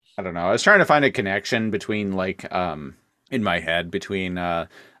I don't know. I was trying to find a connection between in my head between a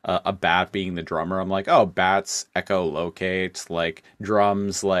bat being the drummer. I'm like, oh, bats echolocate, like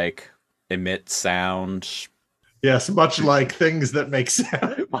drums like emit sound. Yes, much like things that make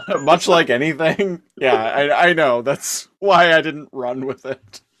sense. Much like anything. Yeah, I know. That's why I didn't run with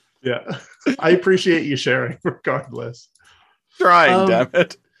it. Yeah. I appreciate you sharing regardless. Trying, Um, damn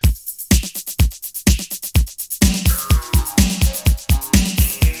it.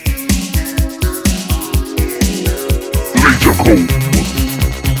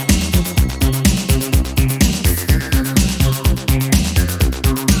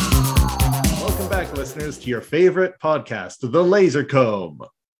 Welcome back, listeners, to your favorite podcast, The Laser Comb,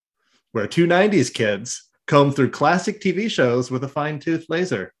 where two 90s kids comb through classic TV shows with a fine-tooth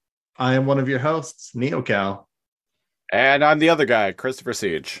laser. I am one of your hosts, NeoCal. And I'm the other guy, Christopher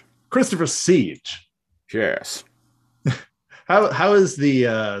Siege. Christopher Siege. Yes. How is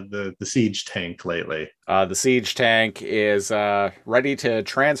the Siege tank lately? The siege tank is ready to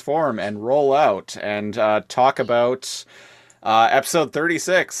transform and roll out and talk about episode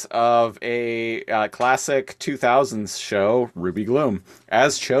 36 of a classic 2000s show, Ruby Gloom,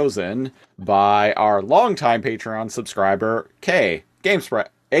 as chosen by our longtime Patreon subscriber, Kay, GameSprite,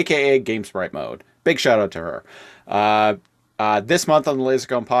 aka GameSprite Mode. Big shout out to her. This month on the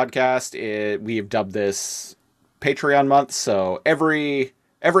LaserComb podcast, we have dubbed this Patreon month, so every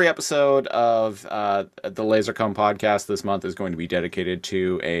episode of the LaserComb podcast this month is going to be dedicated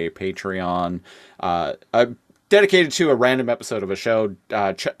to a Patreon, dedicated to a random episode of a show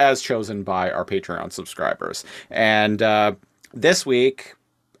as chosen by our Patreon subscribers. And this week,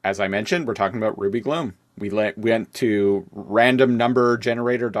 as I mentioned, we're talking about Ruby Gloom. We went to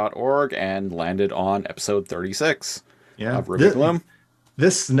randomnumbergenerator.org and landed on episode 36 of Ruby Gloom.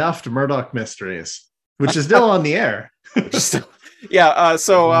 This snuffed Murdoch Mysteries, which is still on the air. Full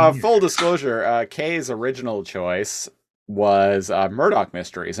disclosure, Kay's original choice was Murdoch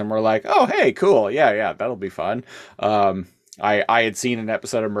Mysteries, and we're like, oh, hey, cool, yeah, that'll be fun. I had seen an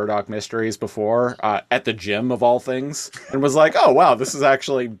episode of Murdoch Mysteries before at the gym, of all things, and was like, oh, wow, this is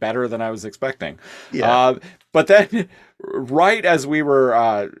actually better than I was expecting. Yeah. But then, right as we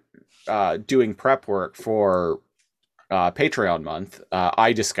were doing prep work for Patreon month,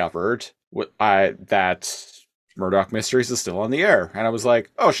 I discovered that Murdoch Mysteries is still on the air, and I was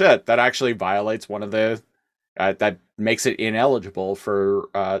like, oh shit, that actually violates one of the that makes it ineligible for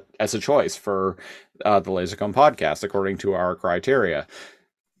as a choice for the LaserComb podcast according to our criteria.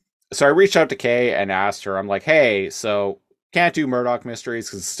 So I reached out to Kay and asked her, I'm like, hey, so can't do Murdoch Mysteries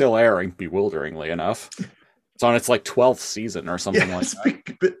because it's still airing, bewilderingly enough. It's on its like 12th season or something like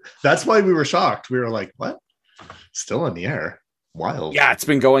that. That's why we were shocked. We were like, what? Still in the air? Wild. Yeah, it's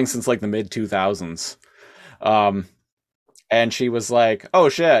been going since like the mid 2000s. And she was like, oh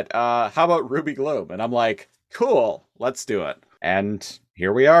shit, how about Ruby Gloom? And I'm like, cool, let's do it. And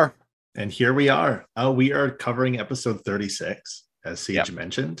here we are. We are covering episode 36, as Siege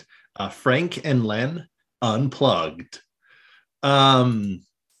mentioned. Frank and Len Unplugged.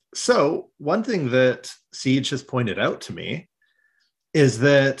 So one thing that Siege has pointed out to me is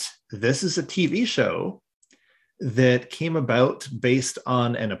that this is a TV show that came about based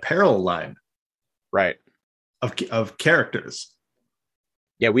on an apparel line. Right. Of characters.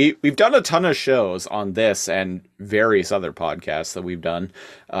 Yeah, we've done a ton of shows on this and various other podcasts that we've done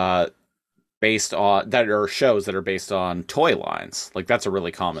based on that are shows that are based on toy lines. Like that's a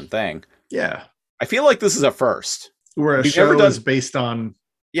really common thing. Yeah. I feel like this is a first. Where a show is based on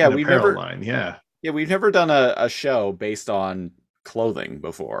an apparel line. Yeah. Yeah, we've never done a show based on clothing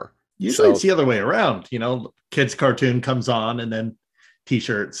before. Usually it's the other way around. You know, kids' cartoon comes on and then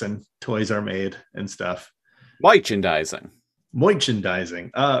t-shirts and toys are made and stuff. Merchandising.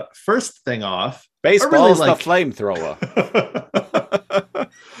 First thing off, baseball's the flamethrower.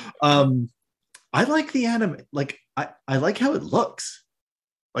 I like the anime. Like I like how it looks.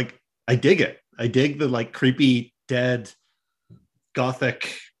 Like I dig it. I dig the like creepy dead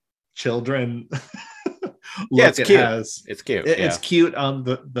gothic children. Yeah, it's cute. It's cute. It's cute.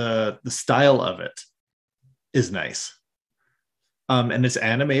 The style of it is nice. And it's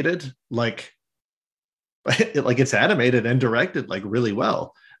animated like it's animated and directed like really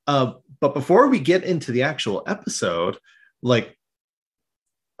well. But before we get into the actual episode, I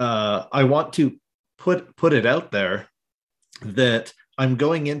want to put it out there that I'm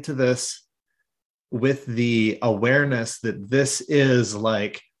going into this with the awareness that this is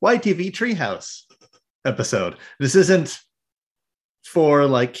like YTV Treehouse episode. This isn't for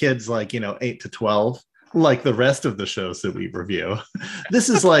like kids like 8 to 12 like the rest of the shows that we review. This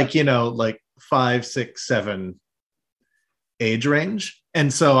is like like 5, 6, 7 age range.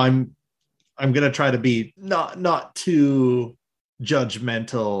 And so I'm gonna try to be not too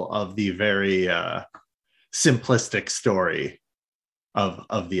judgmental of the very simplistic story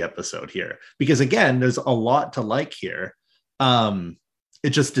of the episode here, because again, there's a lot to like here. It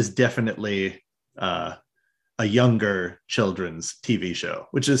just is definitely a younger children's TV show,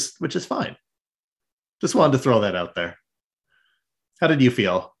 which is fine. Just wanted to throw that out there. How did you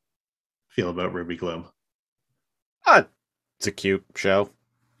feel about Ruby Gloom? It's a cute show.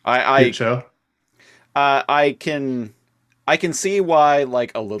 Cute show. I can see why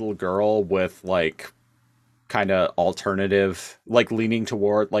like a little girl with like kind of alternative, like leaning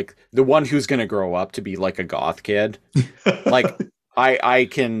toward like the one who's gonna grow up to be like a goth kid. Like I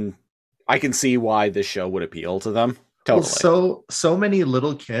can see why this show would appeal to them. Totally. Well, so many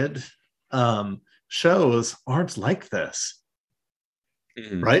little kid shows aren't like this,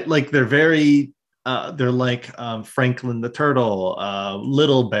 right? Like they're like Franklin the Turtle,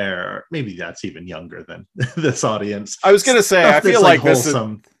 Little Bear. Maybe that's even younger than this audience. I was gonna say, I feel like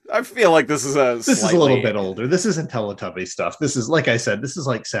wholesome. I feel like this is is a little bit older. This isn't Teletubby stuff. This is, like I said, this is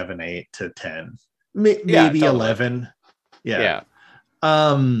like 7, 8 to 10, maybe totally. 11. Yeah.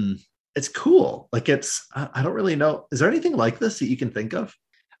 It's cool. Like I don't really know. Is there anything like this that you can think of?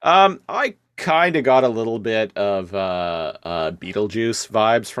 I kind of got a little bit of Beetlejuice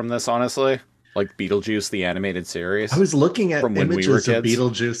vibes from this, honestly. Like Beetlejuice, the animated series. I was looking at images we of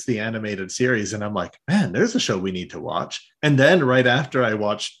Beetlejuice, the animated series, and I'm like, man, there's a show we need to watch. And then right after I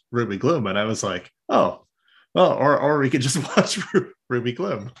watched Ruby Gloom, and I was like, oh, well, or we could just watch Ruby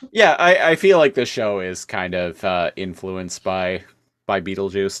Gloom. Yeah, I feel like this show is kind of influenced by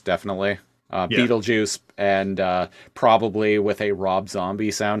Beetlejuice, definitely. Beetlejuice, and probably with a Rob Zombie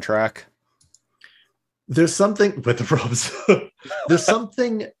soundtrack. There's something with Rob's. There's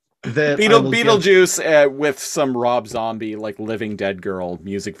something that Beetlejuice with some Rob Zombie like Living Dead Girl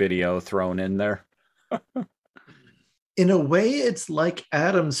music video thrown in there. In a way, it's like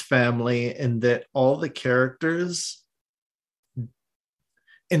Addams Family in that all the characters,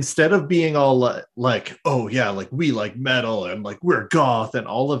 instead of being all like, oh yeah, like we like metal and like we're goth and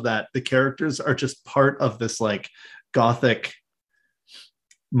all of that, the characters are just part of this like gothic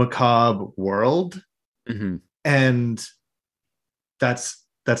macabre world. Mm-hmm. And that's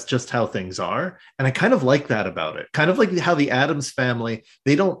just how things are. And I kind of like that about it. Kind of like how the Addams Family,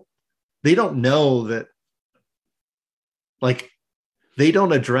 they don't know that, like, they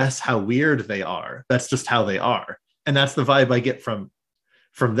don't address how weird they are. That's just how they are. And that's the vibe I get from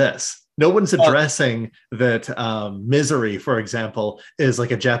this. No one's addressing that Misery, for example, is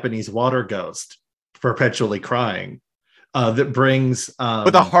like a Japanese water ghost perpetually crying that brings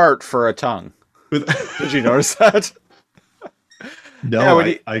with a heart for a tongue. Did you notice that? No,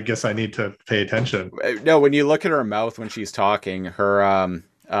 yeah, I guess I need to pay attention. No, when you look at her mouth when she's talking, her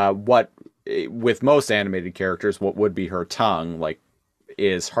what with most animated characters, what would be her tongue like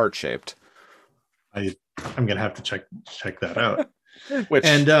is heart shaped. I'm gonna have to check that out. Which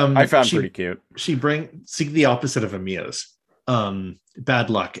I found pretty cute. She see the opposite of Amiya's. Bad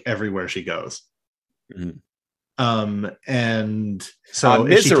luck everywhere she goes. Mm-hmm. And so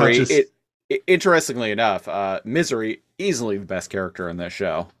Misery. Interestingly enough, Misery, easily the best character in this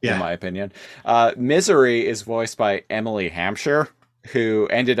show, in my opinion. Misery is voiced by Emily Hampshire, who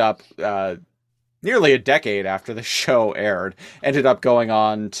ended up nearly a decade after the show aired, ended up going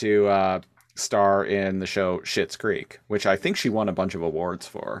on to star in the show Schitt's Creek, which I think she won a bunch of awards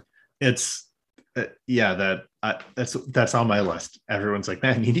for. It's that's on my list. Everyone's like,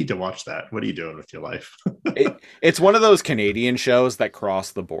 man, you need to watch that. What are you doing with your life? It's one of those Canadian shows that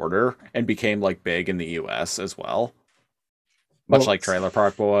crossed the border and became like big in the US as well. Much like Trailer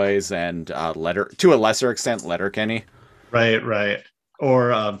Park Boys and to a lesser extent Letterkenny. Right. Or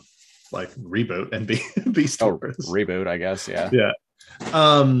like Reboot and Beast Wars. Reboot, I guess, yeah. Yeah.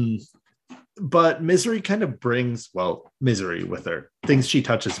 But Misery kind of brings, misery with her. Things she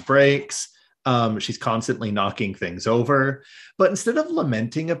touches breaks. She's constantly knocking things over, but instead of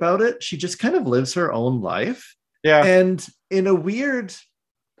lamenting about it, she just kind of lives her own life. Yeah. And in a weird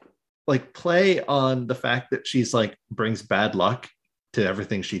like play on the fact that she's like brings bad luck to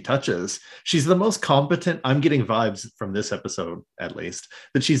everything she touches, she's the most competent. I'm getting vibes from this episode, at least,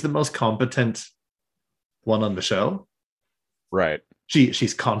 that she's the most competent one on the show. Right.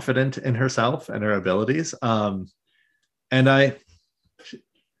 She's confident in herself and her abilities.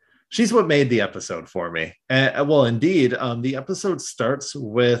 She's what made the episode for me. Well, indeed, the episode starts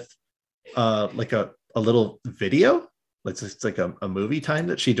with like a little video. It's like a movie time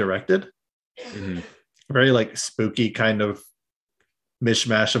that she directed. Mm-hmm. Very like spooky kind of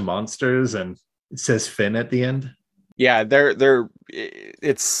mishmash of monsters, and it says Finn at the end. Yeah,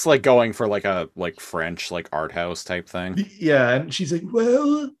 it's like going for like a like French like art house type thing. Yeah, and she's like,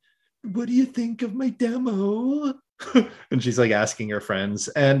 "Well, what do you think of my demo?" And she's like asking her friends.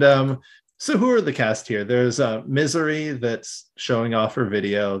 And so who are the cast here? There's Misery that's showing off her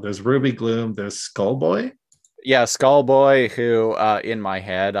video. There's Ruby Gloom. There's Skullboy. Yeah, Skullboy, who in my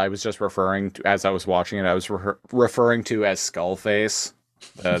head I was just referring to as I was watching it, I was referring to as Skullface,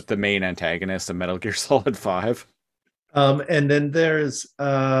 the main antagonist of Metal Gear Solid 5. And then there's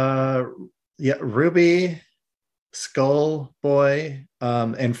yeah, Ruby, Skullboy,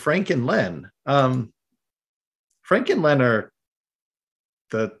 and Frank and Len. Frank and Len are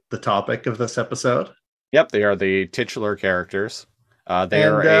the topic of this episode. Yep, they are the titular characters. They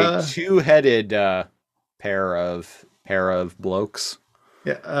are And a two-headed pair of blokes.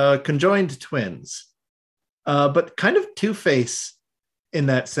 yeah, conjoined twins. But kind of Two-Face in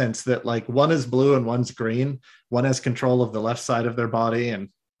that sense that like one is blue and one's green. One has control of the left side of their body and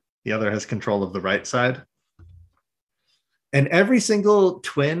the other has control of the right side. And every single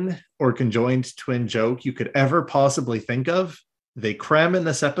twin or conjoined twin joke you could ever possibly think of, they cram in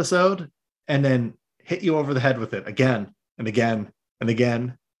this episode and then hit you over the head with it again and again and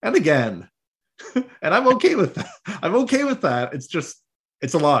again and again. And I'm okay with that. I'm okay with that. It's just,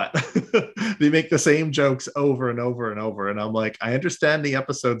 it's a lot. They make the same jokes over and over and over. And I'm like, I understand the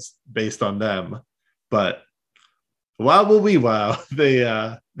episode's based on them, but wow, will we wow. They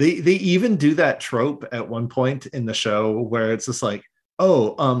even do that trope at one point in the show where it's just like,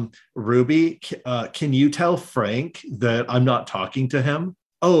 oh, Ruby, can you tell Frank that I'm not talking to him?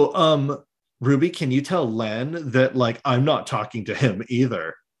 Oh, Ruby, can you tell Len that like I'm not talking to him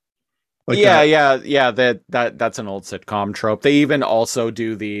either? Like Yeah, that. yeah. That's an old sitcom trope. They even also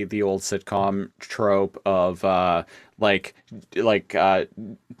do the old sitcom trope of like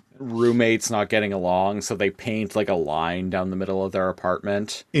roommates not getting along, so they paint like a line down the middle of their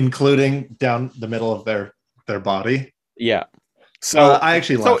apartment, Including down the middle of their body. yeah. So I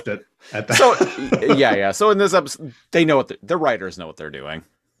actually so laughed at that. so yeah. So in this episode, they know what the writers know what they're doing.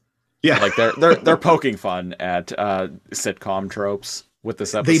 Yeah, Like they're poking fun at sitcom tropes with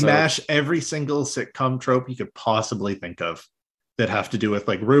this they episode. mash every single sitcom trope you could possibly think of that have to do with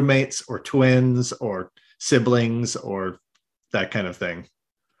like roommates or twins or siblings or that kind of thing.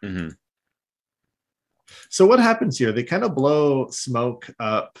 Mm-hmm. So what happens here? They kind of blow smoke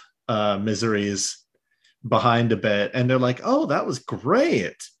up Misery's behind a bit, and they're like, "Oh, that was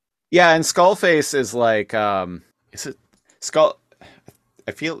great." Yeah, and Skullface is like, is it Skull?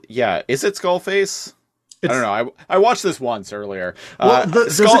 I feel, yeah, is it Skullface? I It's don't know. I watched this once earlier. well,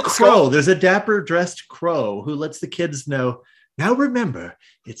 there's a crow. There's a dapper dressed crow who lets the kids know. Now remember,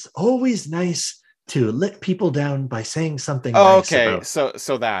 it's always nice to let people down by saying something Oh, nice okay. about.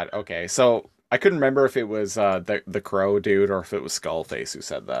 So I couldn't remember if it was the crow dude or if it was Skullface who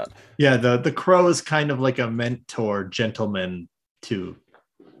said that. Yeah, the crow is kind of like a mentor gentleman to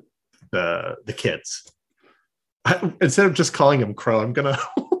the kids. Instead of just calling him Crow, I'm gonna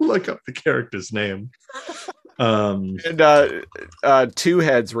look up the character's name. And Two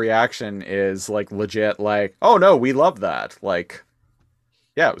Head's reaction is like legit, like, oh no, we love that. Like,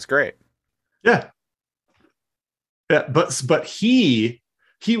 yeah, it was great. Yeah, yeah, but he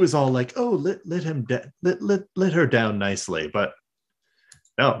was all like, oh, let him let her down nicely, but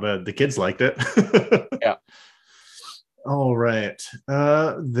no, the kids liked it. Yeah. All right,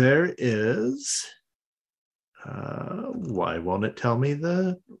 there is. Why won't it tell me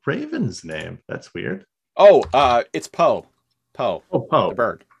the Raven's name? That's weird. Oh, it's Poe. Poe. Oh, Poe. The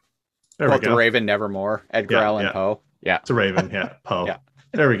bird. There we Quote go. the Raven Nevermore. Edgar Yeah, Allan yeah. Poe. Yeah. It's a Raven. Yeah, Poe. Yeah.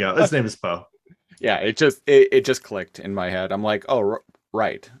 There we go. His name is Poe. Yeah, it just clicked in my head. I'm like, oh,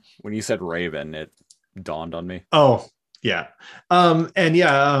 right. When you said Raven, it dawned on me. Oh, yeah. And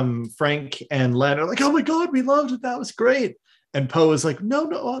yeah, Frank and Len are like, oh my God, we loved it. That was great. And Poe is like,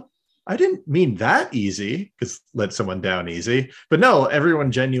 no, I didn't mean that easy, because let someone down easy. But no,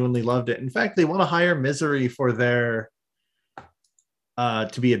 everyone genuinely loved it. In fact, they want to hire Misery for their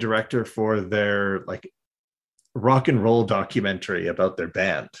to be a director for their like rock and roll documentary about their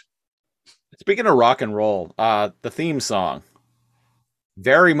band. Speaking of rock and roll, the theme song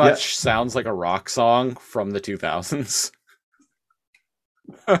very much sounds like a rock song from the 2000s.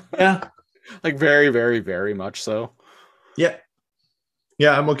 Yeah. Like very, very, very much so. Yeah.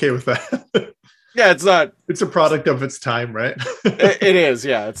 Yeah, I'm okay with that. Yeah, it's not. It's a product of its time, right? It is.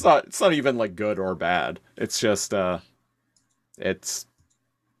 Yeah, it's not. It's not even like good or bad. It's just. It's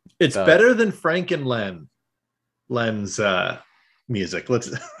better than Frank and Len's music.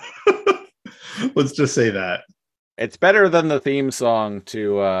 Let's just say that. It's better than the theme song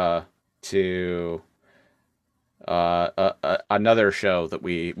to another show that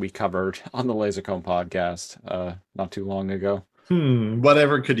we covered on the LaserComb podcast not too long ago.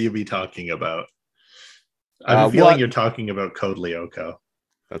 Whatever could you be talking about? I have a feeling What? you're talking about Code Lyoko.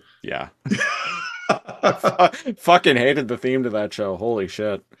 Yeah. I fucking hated the theme to that show. Holy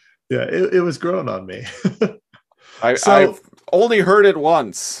shit. Yeah, it was growing on me. I've So only heard it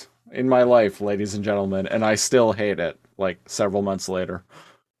once in my life, ladies and gentlemen, and I still hate it, like several months later.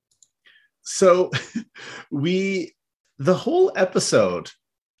 so we the whole episode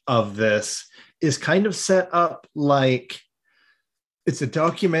of this is kind of set up like it's a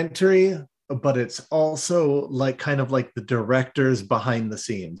documentary, but it's also like kind of like the director's behind the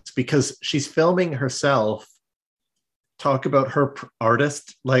scenes because she's filming herself talk about her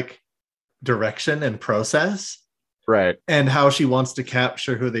artist like direction and process Right. and how she wants to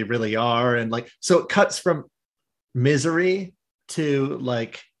capture who they really are. And like, so it cuts from Misery to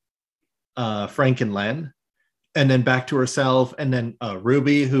like Frank and Len, and then back to herself, and then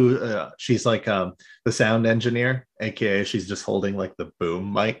Ruby, who she's like the sound engineer, aka she's just holding like the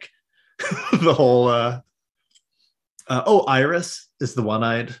boom mic. The whole Iris is the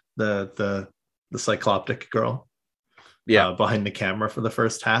one-eyed, the cycloptic girl. Yeah. Behind the camera for the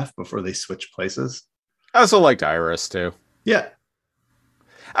first half before they switch places. I also liked Iris too. Yeah,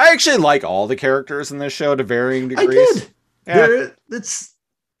 I actually like all the characters in this show to varying I degrees. did. Yeah. They're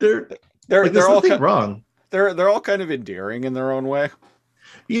They're like, they're there's all nothing wrong. they're all kind of endearing in their own way.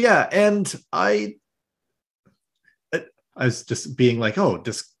 Yeah, and I was just being like, oh,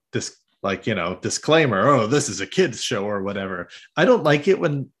 like, you know, disclaimer, oh, this is a kids show or whatever. I don't like it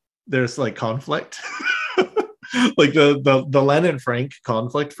when there's like conflict. Like the Len and Frank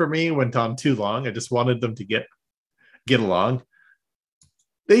conflict for me went on too long. I just wanted them to get along.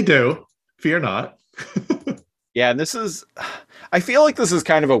 They do. Fear not. Yeah, and this is I feel like this is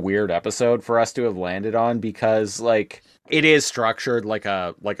kind of a weird episode for us to have landed on because like it is structured like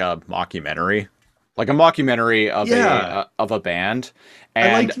a mockumentary. Like a mockumentary of a band. I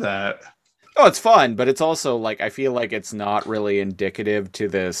And liked that. oh, it's fun, but it's also like I feel like it's not really indicative to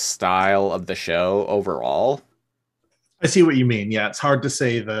the style of the show overall. I see what you mean. Yeah, it's hard to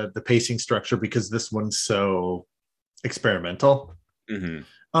say the pacing structure because this one's so experimental. Mm-hmm.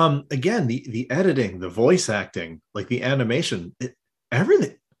 Again, the editing, the voice acting, like the animation,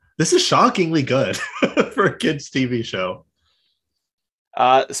 everything. This is shockingly good for a kids' TV show.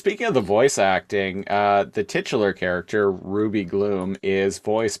 Speaking of the voice acting, the titular character, Ruby Gloom, is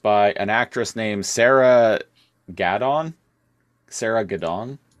voiced by an actress named Sarah Gadon. Sarah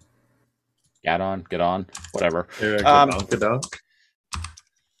Gadon? Gadon, whatever.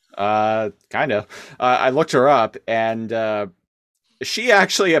 Kind of. I looked her up, and she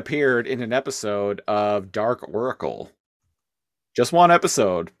actually appeared in an episode of Dark Oracle. Just one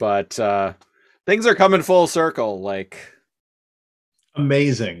episode, but things are coming full circle. Like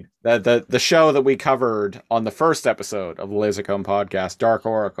amazing. The show that we covered on the first episode of the LaserComb podcast, Dark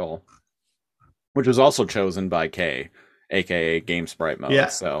Oracle, which was also chosen by Kay, aka Game Sprite Mode. Yeah.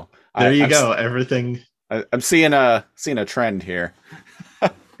 So there you go. Everything. I'm seeing a trend here.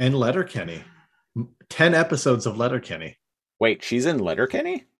 And Letterkenny, 10 episodes of Letterkenny. Wait, she's in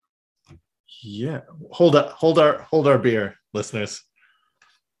Letterkenny? Yeah. Hold our beer, listeners.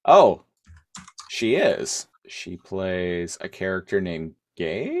 Oh, she is. She plays a character named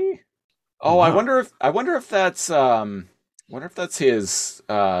Gay. Oh, wow. I wonder if that's his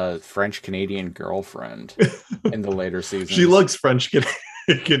French Canadian girlfriend in the later seasons. She looks French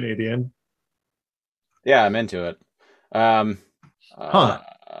Canadian. Yeah, I'm into it. Well,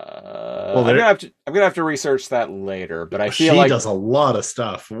 I'm gonna have to research that later, but I feel like she does a lot of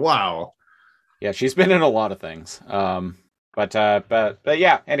stuff. Wow. Yeah, she's been in a lot of things. But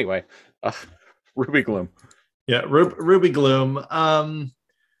yeah. Anyway, Ruby Gloom. Yeah, Ruby Gloom.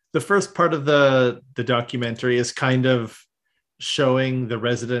 The first part of the documentary is kind of showing the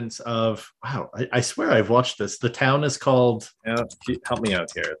residents of I swear I've watched this. The town is called. Help me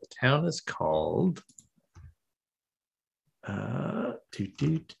out here. The town is called.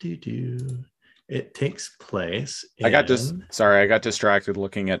 It takes place. I got distracted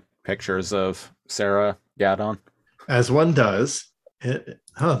looking at pictures of Sarah Gadon. As one does. The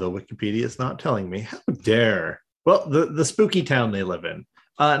Wikipedia is not telling me. How dare? Well, the spooky town they live in.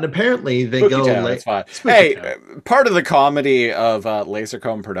 And apparently they spooky go town, that's fine. Hey, town. Part of the comedy of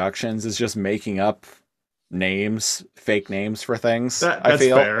LaserComb Productions is just making up names, fake names for things. That's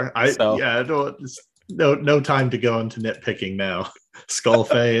fair. No time to go into nitpicking now.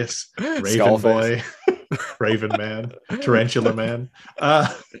 Skullface, Raven Boy, Raven Man, Tarantula Man,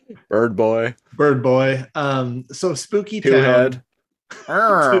 Bird Boy. So spooky Two town.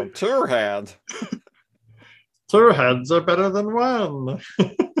 Head. Two Head. Two heads are better than one.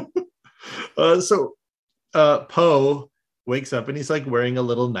 Poe wakes up and he's like wearing a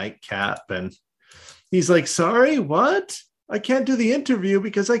little nightcap and he's like, sorry, what? I can't do the interview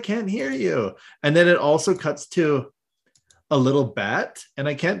because I can't hear you. And then it also cuts to a little bat, and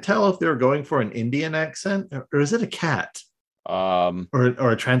I can't tell if they're going for an Indian accent or is it a cat? Or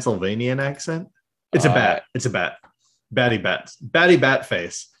a Transylvanian accent. It's a bat. It's a bat. Batty bat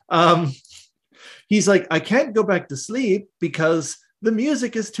face. He's like, I can't go back to sleep because the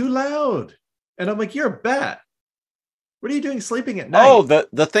music is too loud. And I'm like, you're a bat. What are you doing sleeping at night? Oh,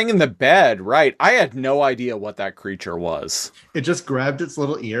 the thing in the bed, right. I had no idea what that creature was. It just grabbed its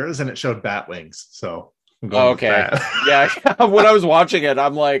little ears and it showed bat wings. So I'm going okay. Yeah. When I was watching it,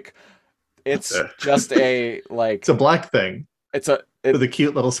 I'm like, it's just a like it's a black thing. With a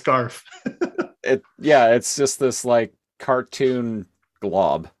cute little scarf. It's just this like cartoon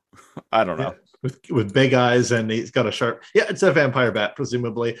glob. I don't know. With big eyes, and he's got a sharp. Yeah, it's a vampire bat,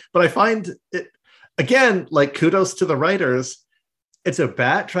 presumably. But I find it again, like, kudos to the writers. It's a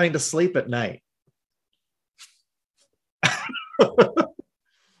bat trying to sleep at night.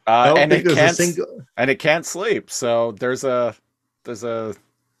 And it can't sleep. So there's a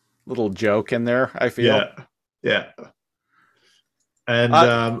little joke in there, I feel. Yeah.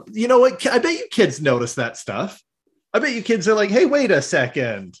 And you know what? I bet you kids notice that stuff. I bet you kids are like, hey, wait a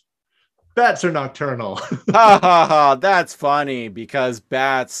second. Bats are nocturnal. Ha ha ha. That's funny because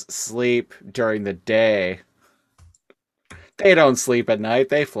bats sleep during the day. They don't sleep at night.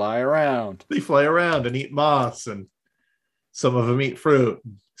 They fly around. They fly around and eat moths, and some of them eat fruit.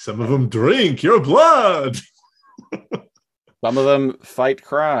 Some of them drink your blood. Some of them fight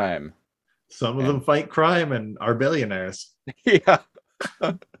crime. Some of them fight crime and are billionaires. Yeah.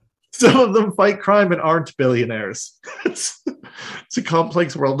 Some of them fight crime and aren't billionaires. It's a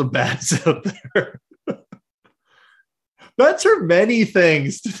complex world of bats out there. Bats are many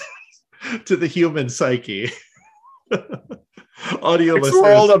things to the human psyche. Audio listeners.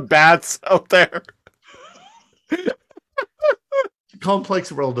 World of bats out there.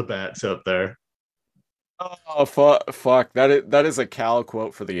 Complex world of bats out there. Oh, fuck. That is a Cal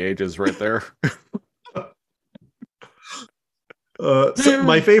quote for the ages right there. So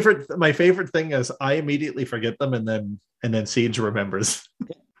my favorite thing is I immediately forget them, and then Siege remembers.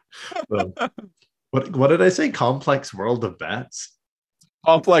 What did I say? Complex world of bats.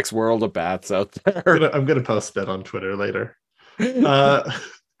 Complex world of bats out there. I'm gonna post that on Twitter later.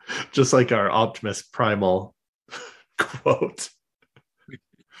 Just like our Optimus Primal quote.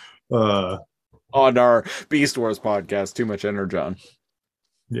 On our Beast Wars podcast, Too Much Energon.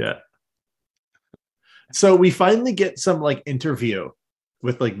 Yeah. So we finally get some like interview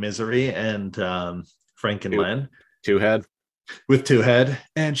with like Misery and Frank and Len. With Two Head.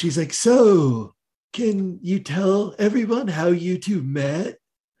 And she's like, so can you tell everyone how you two met?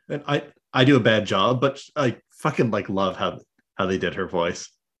 And I do a bad job, but I fucking like love how they did her voice.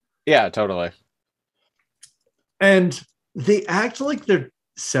 Yeah, totally. And they act like they're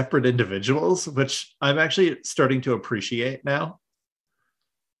separate individuals, which I'm actually starting to appreciate now.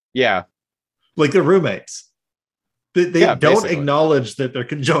 Yeah. Like they're roommates. They don't basically acknowledge that they're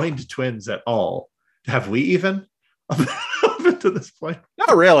conjoined twins at all. Have we even up to this point?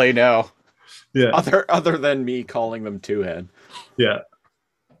 Not really, no. Yeah. Other than me calling them Two Head. Yeah.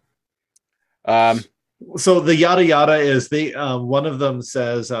 So the yada yada is one of them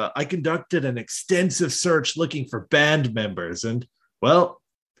says, I conducted an extensive search looking for band members, and well,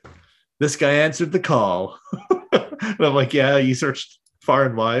 this guy answered the call. And I'm like, yeah, you searched far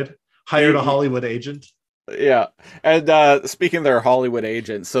and wide. Hired a Hollywood agent. Yeah. And speaking of their Hollywood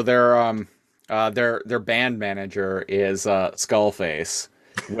agent, so their band manager is Skullface,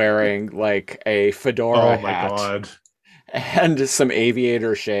 wearing like a fedora hat. God. And some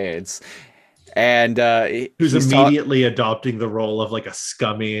aviator shades. And who's immediately adopting the role of like a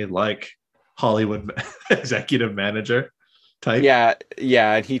scummy like Hollywood executive manager type. Yeah,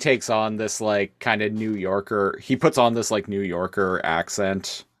 and he takes on this like kind of New Yorker. He puts on this like New Yorker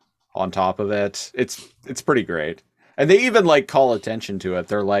accent on top of it. It's pretty great. And they even like call attention to it.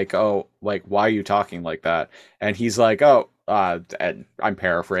 They're like, "Oh, like why are you talking like that?" And he's like, "Oh, I'm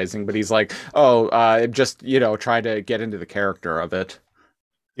paraphrasing, but he's like, "Oh, just, trying to get into the character of it."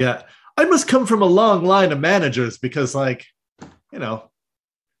 Yeah. I must come from a long line of managers because like,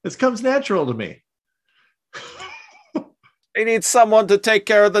 this comes natural to me. He needs someone to take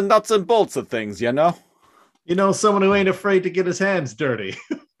care of the nuts and bolts of things, someone who ain't afraid to get his hands dirty.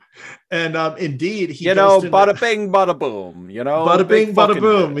 And indeed, he bada bing, bada boom, bada bing, bada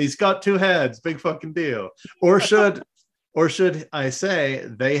boom. He's got two heads, big fucking deal. Or should I say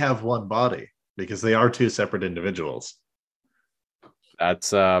they have one body? because they are two separate individuals.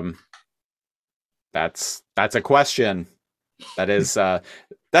 That's a question. That's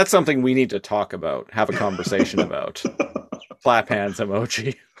something we need to talk about, have a conversation about. Clap hands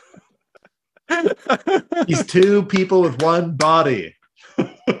emoji. He's two people with one body.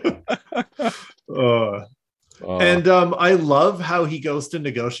 And I love how he goes to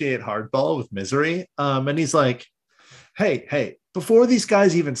negotiate hardball with Misery. And he's like, hey, before these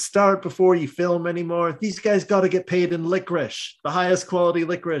guys even start, before you film anymore, these guys got to get paid in licorice, the highest quality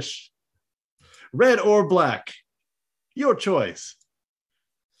licorice. Red or black, your choice.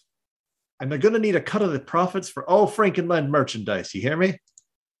 And they're going to need a cut of the profits for all Frankenland merchandise. You hear me?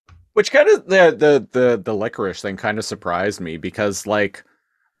 Which kind of the licorice thing kind of surprised me because like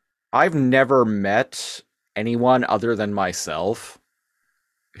I've never met anyone other than myself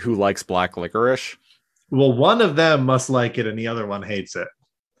who likes black licorice. Well, one of them must like it and the other one hates it.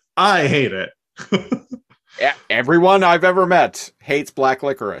 I hate it. Yeah, everyone I've ever met hates black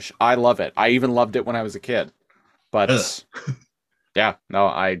licorice. I love it. I even loved it when I was a kid. But yeah, no,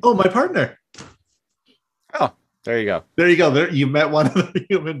 Oh, my partner. Oh, there you go. There you go. There you met one other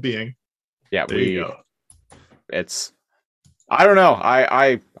human being. Yeah, there you go. It's I don't know.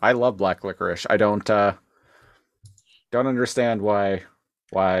 I love black licorice. I don't understand what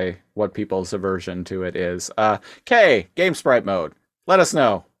people's aversion to it is. K, game sprite mode. Let us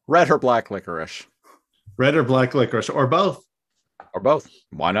know. Red or black licorice? Red or black licorice, or both. Or both.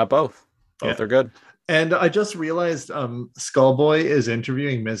 Why not both? Both are good. And I just realized Skullboy is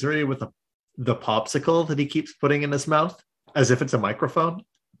interviewing Misery with the popsicle that he keeps putting in his mouth as if it's a microphone.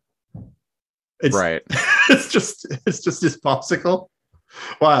 Right. It's just his popsicle.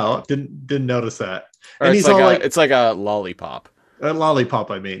 Wow, didn't notice that. Or and he's all like it's like a lollipop. A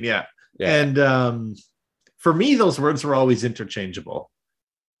lollipop, I mean, yeah. And for me, those words were always interchangeable.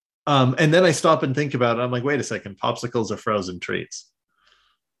 And then I stop and think about it. I'm like, wait a second, popsicles are frozen treats.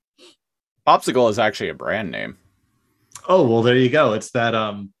 Popsicle is actually a brand name. Oh, well, there you go. It's that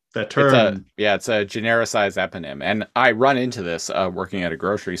term. It's a genericized eponym. And I run into this working at a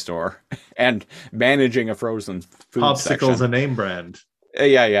grocery store and managing a frozen food Popsicle's section. A name brand.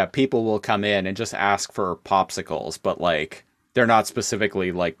 Yeah. People will come in and just ask for popsicles, but like they're not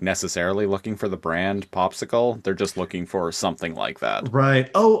specifically like necessarily looking for the brand popsicle. They're just looking for something like that. Right.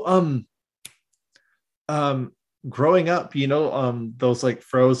 Oh, growing up, those like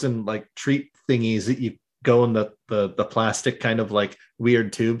frozen like treat thingies that you go in the plastic kind of like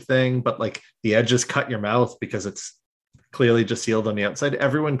weird tube thing, but like the edges cut your mouth because it's clearly just sealed on the outside.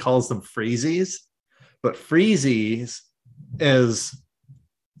 Everyone calls them freezies, but freezies is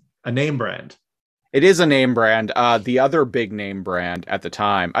a name brand. It is a name brand. The other big name brand at the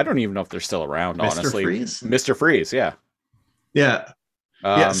time, I don't even know if they're still around, Mr. honestly. Freeze? Mr. Freeze, yeah. Yeah.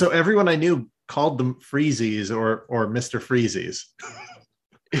 So everyone I knew called them freezies or Mr. Freezies.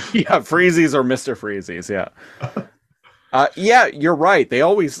 Yeah, freezies or Mr. Freezies, yeah. Yeah, you're right. They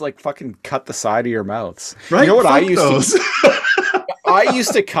always like fucking cut the side of your mouths. Right? You know what Fuck I used those. to I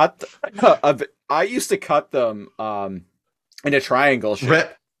used to cut them in a triangle shape.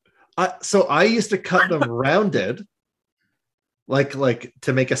 So I used to cut them rounded, like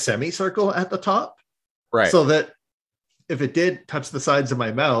to make a semicircle at the top, right? So that if it did touch the sides of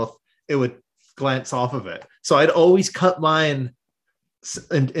my mouth, it would glance off of it. So I'd always cut mine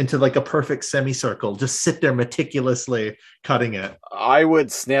into like a perfect semicircle, just sit there meticulously cutting it. I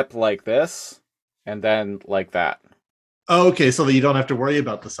would snip like this and then like that. Oh, okay, so that you don't have to worry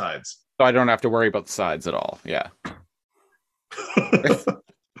about the sides. So I don't have to worry about the sides at all. Yeah.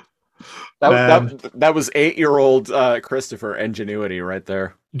 That was 8-year-old Christopher ingenuity right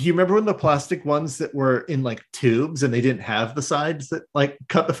there. Do you remember when the plastic ones that were in like tubes and they didn't have the sides that like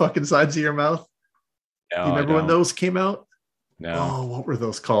cut the fucking sides of your mouth? No, do you remember when those came out? No. Oh, what were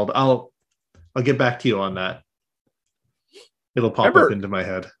those called? I'll get back to you on that. It'll pop up into my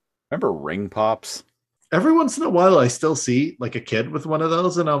head. Remember ring pops? Every once in a while, I still see like a kid with one of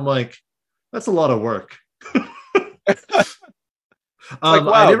those, and I'm like, that's a lot of work.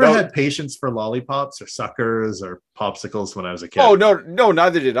 Wow, I never had patience for lollipops or suckers or popsicles when I was a kid. Oh no,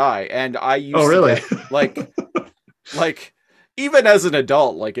 neither did I. And I used to get, like even as an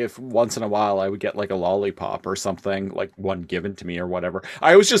adult, like if once in a while I would get like a lollipop or something, like one given to me or whatever,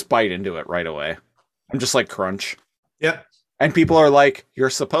 I always just bite into it right away. I'm just like crunch. Yeah. And people are like, you're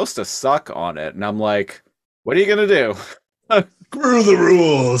supposed to suck on it. And I'm like, what are you gonna do? Screw the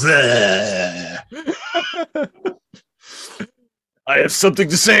rules. I have something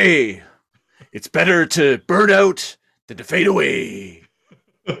to say. It's better to burn out than to fade away.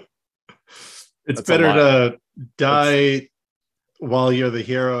 It's better to die while you're the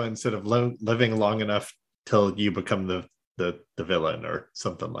hero instead of living long enough till you become the villain or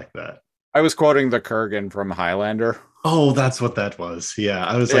something like that. I was quoting the Kurgan from Highlander. Oh, that's what that was. Yeah,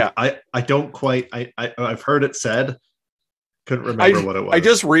 I was Yeah. like, I don't quite. I've heard it said. Couldn't remember I what it I was.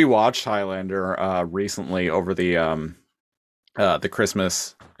 just rewatched Highlander recently over the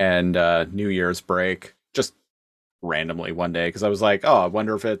Christmas and New Year's break, just randomly one day because I was like, oh, I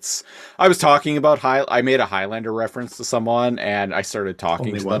wonder if it's. I was talking about I made a Highlander reference to someone, and I started talking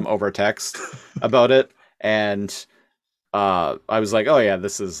Only to them one. over text about it, and I was like, oh yeah,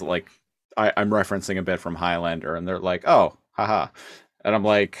 this is like I'm referencing a bit from Highlander, and they're like, oh, haha, and I'm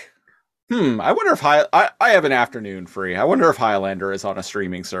like. I wonder if I have an afternoon free. I wonder if Highlander is on a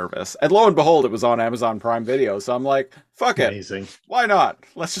streaming service. And lo and behold, it was on Amazon Prime Video. So I'm like, fuck it. Amazing. Why not?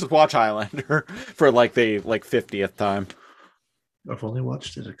 Let's just watch Highlander for like the 50th time. I've only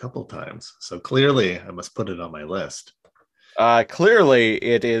watched it a couple times, so clearly I must put it on my list. Clearly,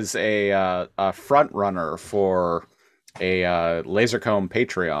 it is a front runner for a Lasercomb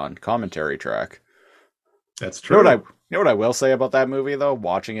Patreon commentary track. That's You know true. what I will say about that movie though?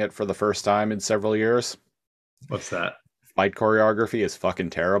 Watching it for the first time in several years, What's that? fight choreography is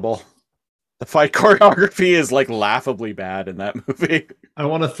fucking terrible. The fight choreography is like laughably bad in that movie. I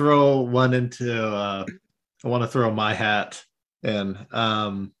want to throw one into. I want to throw my hat in.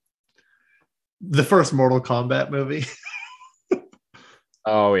 The first Mortal Kombat movie.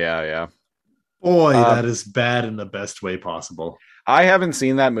 Oh yeah, yeah. Boy, Uh, that is bad in the best way possible. I haven't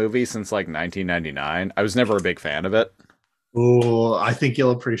seen that movie since like 1999. I was never a big fan of it. Oh, I think you'll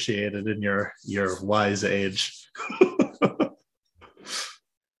appreciate it in your wise age.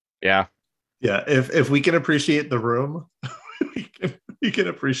 Yeah. Yeah, if we can appreciate The Room, we can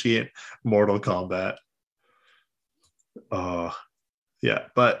appreciate Mortal Kombat. Oh, yeah,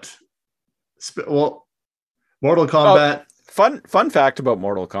 but well, Mortal Oh, Kombat. fun fact about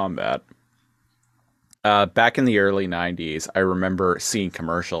Mortal Kombat. Back in the early 90s, I remember seeing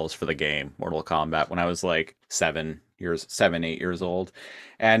commercials for the game Mortal Kombat when I was like 8 years old.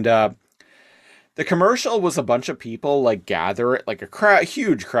 And the commercial was a bunch of people like like a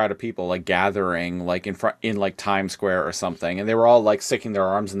huge crowd of people like gathering like in front in like Times Square or something, and they were all like sticking their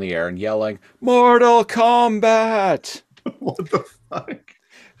arms in the air and yelling "Mortal Kombat!" What the fuck?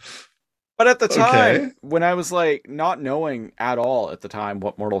 But at the time, Okay, when I was like not knowing at all at the time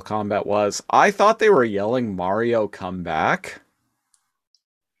what Mortal Kombat was, I thought they were yelling Mario come back.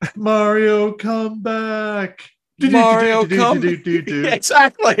 Mario, come back. Do do do do Mario do do come do do do.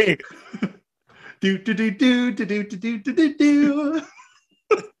 exactly. Do do do do do do do do do do.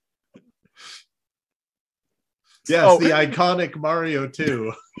 Yes, So the iconic Mario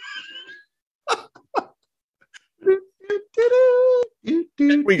 2.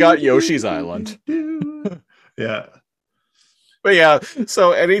 we got Yoshi's Island. Yeah. But yeah,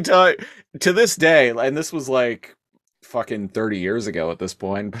 so anytime to this day, and this was like fucking 30 years ago at this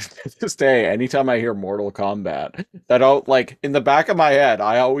point, but to this day, anytime I hear Mortal Kombat, that all like in the back of my head,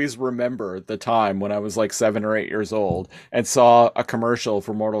 I always remember the time when I was like 7 or 8 years old and saw a commercial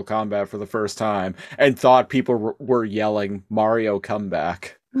for Mortal Kombat for the first time and thought people were yelling Mario come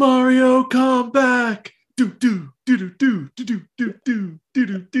back. Mario, come back. Do do do do do do do do do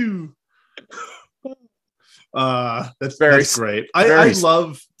do do. Very, That's great. I very,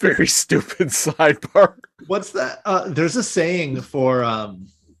 love very stupid sidebar. what's that? There's a saying for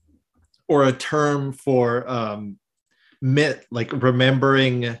or a term for like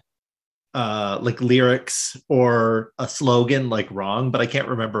remembering like lyrics or a slogan like wrong, but I can't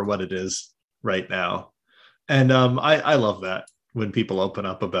remember what it is right now. And I love that when people open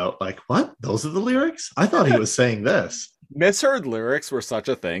up about like, what? Those are the lyrics? I thought he was saying this. Misheard lyrics were such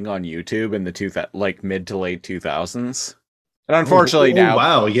a thing on YouTube in the like mid to late 2000s. And unfortunately now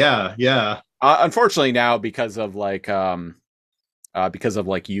Wow, yeah, yeah. unfortunately now because of like YouTube's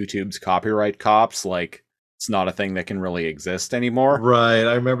copyright cops, like it's not a thing that can really exist anymore. Right.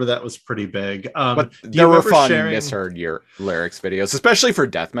 I remember that was pretty big. But Do you there were remember fun sharing? misheard your lyrics videos, especially for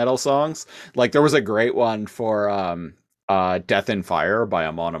death metal songs. Like there was a great one for Death and Fire by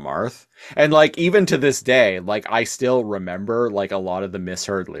Amon Amarth. And like even to this day, like I still remember like a lot of the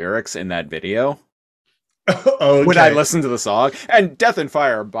misheard lyrics in that video when I Okay. listen to the song. And Death and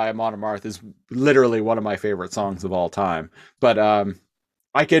Fire by Amon Amarth is literally one of my favorite songs of all time. But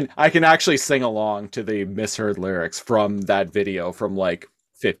I can actually sing along to the misheard lyrics from that video from like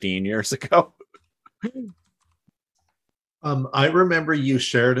 15 years ago. I remember you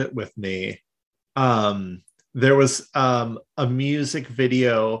shared it with me. There was a music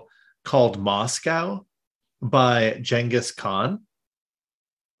video called Moscow by Genghis Khan.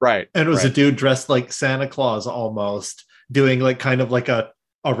 Right, And it was a right. dude dressed like Santa Claus almost, doing like kind of like a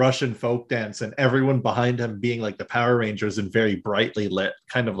Russian folk dance, and everyone behind him being like the Power Rangers in very brightly lit,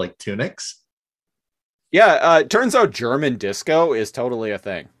 kind of like tunics. Yeah, it turns out German disco is totally a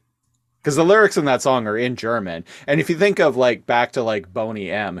thing. Because the lyrics in that song are in German. And if you think of like back to like Boney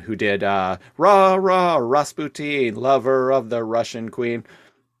M, who did Rah Rah Rasputin, lover of the Russian queen.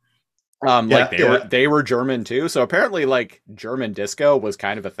 Like Yeah, yeah. they were German too. So apparently like German disco was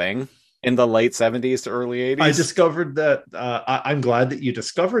kind of a thing in the late 70s to early I 80s. discovered that. I'm glad that you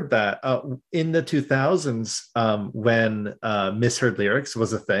discovered that in the 2000s, when Misheard Lyrics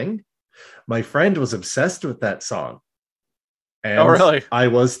was a thing. My friend was obsessed with that song, Oh and really? I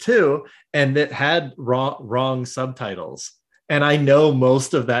was too. And it had wrong subtitles, and I know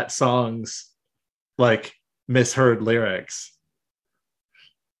most of that song's like misheard lyrics.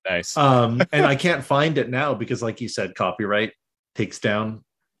 Nice. And I can't find it now because, like you said, copyright takes down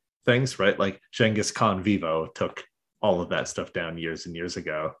things, right? Like Genghis Khan Vivo took all of that stuff down years and years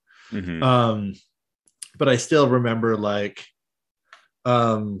ago. Hmm. Um, but I still remember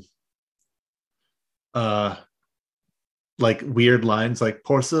um, uh, like weird lines like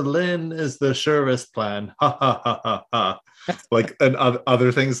porcelain is the surest plan, ha ha ha ha ha, like and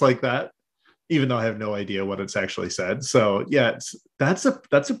other things like that. Even though I have no idea what it's actually said. So yeah, that's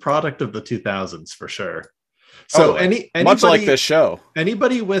a product of the 2000s for sure. So Totally. Much like this show.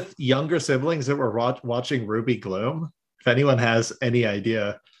 anybody with younger siblings that were watching Ruby Gloom, if anyone has any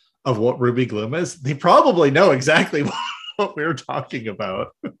idea of what Ruby Gloom is, they probably know exactly what we're talking about.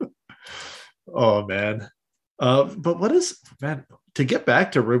 Oh man. But what is, man, to get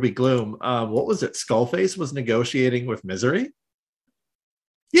back to Ruby Gloom, what was it? Skullface was negotiating with Misery.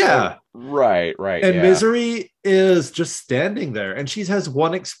 Oh, Yeah. right, And yeah. Misery is just standing there and she has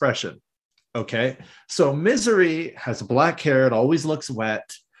one expression. Okay. So Misery has black hair. It always looks wet.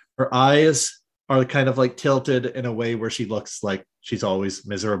 Her eyes are kind of like tilted in a way where she looks like she's always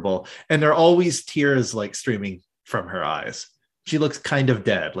miserable. And there are always tears like streaming from her eyes. She looks kind of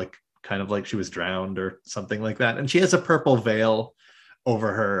dead, like kind of like she was drowned or something like that. And she has a purple veil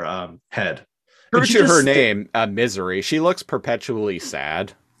over her head. And True she to her just, name, Misery, she looks perpetually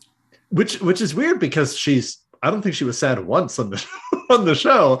sad. which is weird because I don't think she was sad once on the on the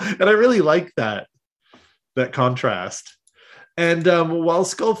show, and I really like that contrast. And while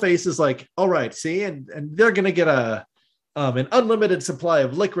Skullface is like, all right, see, and they're gonna get an unlimited supply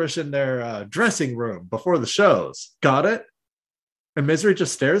of licorice in their dressing room before the shows. Got it? And Misery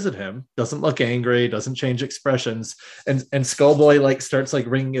just stares at him, doesn't look angry, doesn't change expressions, and Skullboy like starts like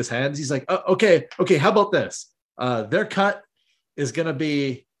wringing his hands. He's like, oh, okay, how about this? Their cut is gonna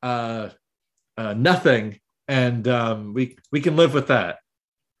be nothing, and we can live with that.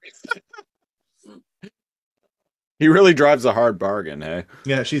 He really drives a hard bargain, hey?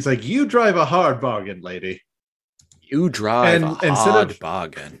 Yeah, she's like, you drive a hard bargain, lady, You drive a and instead hard of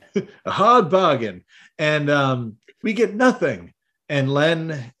bargain. a hard bargain, and we get nothing. And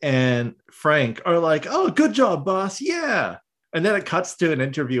Len and Frank are like, oh, good job, boss, yeah. And then it cuts to an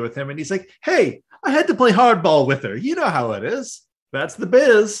interview with him, and he's like, hey, I had to play hardball with her. You know how it is. That's the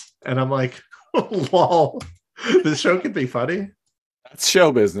biz. And I'm like, lol, this show could be funny. That's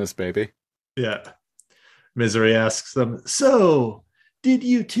show business, baby. Yeah. Misery asks them, so did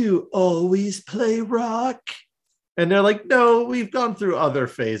you two always play rock? And they're like, no, we've gone through other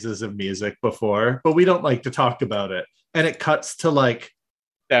phases of music before, but we don't like to talk about it. And it cuts to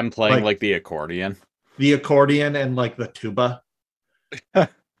Them playing like like the accordion. the accordion and like the tuba,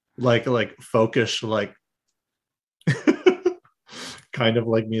 like folkish, like kind of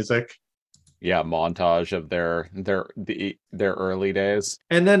like music. Yeah, montage of their early days.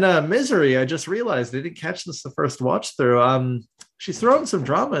 And then Misery, I just realized I didn't catch this the first watch through. She's throwing some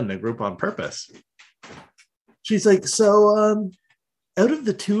drama in the group on purpose. She's like, so out of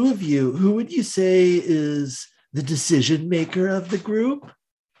the two of you, who would you say is the decision maker of the group?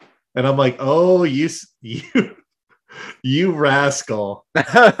 And I'm like, oh, you rascal.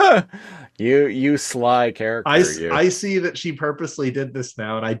 You sly character, you. I see that she purposely did this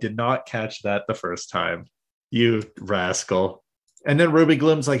now, and I did not catch that the first time. You rascal. And then Ruby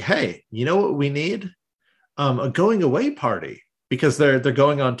Gloom's like, hey, you know what we need? A going away party, because they're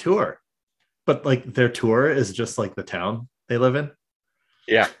going on tour. But like their tour is just like the town they live in.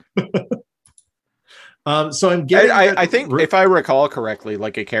 Yeah. So I'm getting I think if I recall correctly,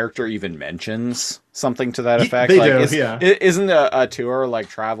 like a character even mentions something to that effect. they Like, do, yeah. isn't a tour like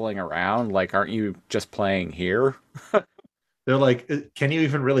traveling around? Like, aren't you just playing here? They're like, can you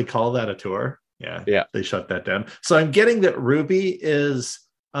even really call that a tour? Yeah, Yeah. they shut that down. So I'm getting that Ruby is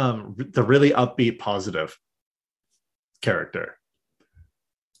the really upbeat, positive character.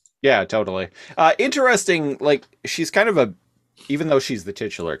 Yeah, totally. Interesting. Like she's kind of a, even though she's the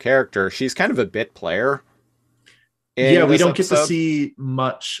titular character, she's kind of a bit player Yeah, in we this don't get to episode. see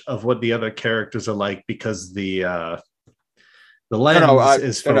much of what the other characters are like because the No, no, lens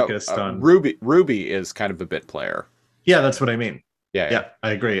is no, no. focused on. Ruby is kind of a bit player. Yeah, that's what I mean. Yeah, yeah. Yeah,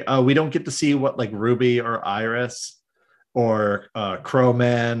 I agree. We don't get to see what like Ruby or Iris or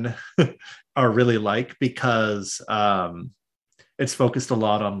Crowman are really like because it's focused a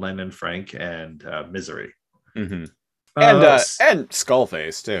lot on Len and Frank and Misery. Hmm. Uh, And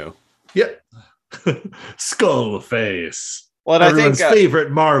Skullface too. yeah, Skullface, Well, and I think everyone's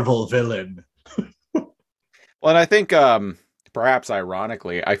favorite Marvel villain. well, and I think perhaps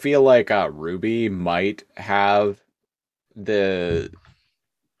ironically, I feel like Ruby might have the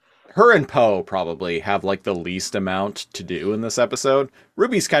her and Poe probably have like the least amount to do in this episode.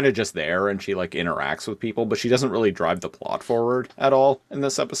 Ruby's kind of just there and she like interacts with people, but she doesn't really drive the plot forward at all in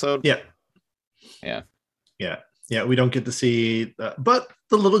this episode. Yeah, Yeah. yeah, yeah. We don't get to see, but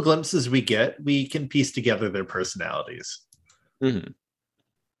the little glimpses we get, we can piece together their personalities. Hmm.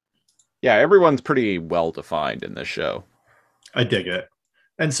 Yeah, everyone's pretty well defined in this show. I dig it.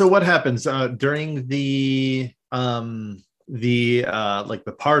 And so what happens during the like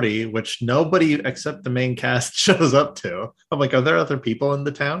the party, which nobody except the main cast shows up to? I'm like, are there other people in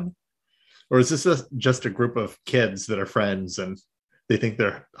the town? Or is this just a group of kids that are friends and they think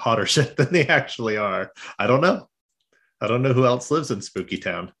they're hotter shit than they actually are? I don't know. I don't know who else lives in Spooky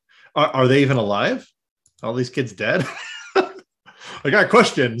Town. Are they even alive? All these kids dead? I got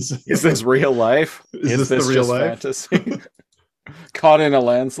questions. Is this real life? Is Is this the this real just life? fantasy? Caught in a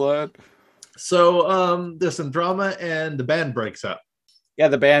landslide? So there's some drama and the band breaks up. Yeah,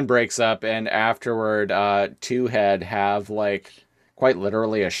 the band breaks up, and afterward, Two Head have like quite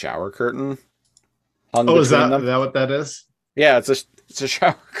literally a shower curtain hung Oh, is between that them. that what that is? Yeah, it's a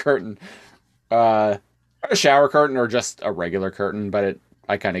shower curtain. Uh, a shower curtain or just a regular curtain, but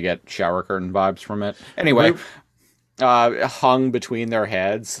I kind of get shower curtain vibes from it. Anyway, Ru- hung between their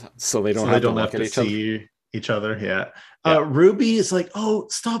heads so they don't so they have to don't have look at to each other. see each other. Yeah. Yeah. Ruby is like, oh,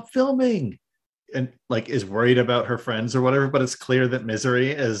 stop filming, and like is worried about her friends or whatever. But it's clear that Misery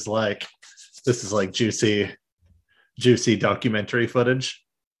is like, this is like juicy documentary footage.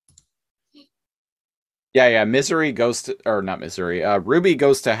 Yeah, yeah. Misery goes to, or not Misery. Ruby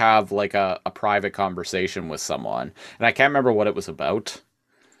goes to have like a private conversation with someone, and I can't remember what it was about.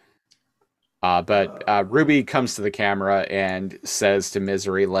 But Ruby comes to the camera and says to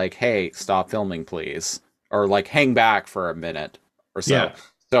Misery, like, "Hey, stop filming, please," or like, "Hang back for a minute or so." Yeah.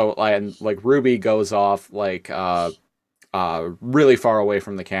 So, and like Ruby goes off like really far away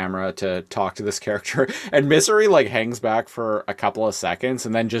from the camera to talk to this character, and Misery like hangs back for a couple of seconds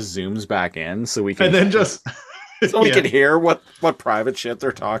and then just zooms back in so we And can then just so we yeah. can hear what private shit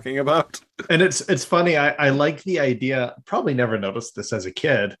they're talking about. And it's funny. I like the idea. Probably never noticed this as a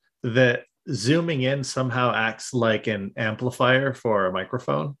kid that zooming in somehow acts like an amplifier for a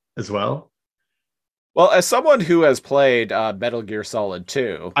microphone as well. Well, as someone who has played Metal Gear Solid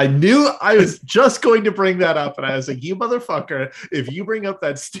 2, I knew I was just going to bring that up, and I was like, "You motherfucker! If you bring up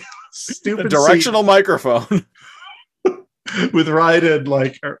that the stupid scene directional microphone. with Raiden,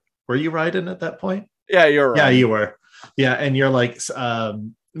 like, were you Raiden at that point? Yeah, you're Yeah, right. you were. Yeah, and you're like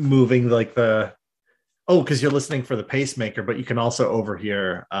moving like the because you're listening for the pacemaker, but you can also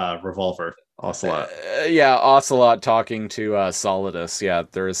overhear Revolver Ocelot. Yeah, Ocelot talking to Solidus. Yeah,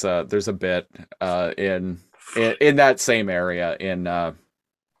 there's a bit in that same area in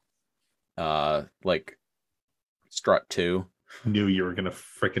like Strut 2 Knew you were gonna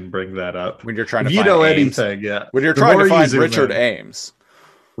freaking bring that up. when you're trying If to you find know Ames. anything, yeah. When you're The trying to more you find zoom Richard in. Ames.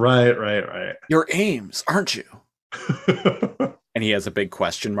 Right. You're Ames, aren't you? And he has a big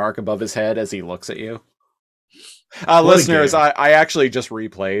question mark above his head as he looks at you. Listeners, I actually just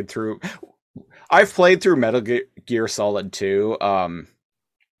replayed through. I've played through Metal Gear Solid 2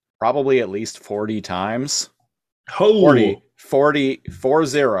 probably at least 40 times. Oh, 40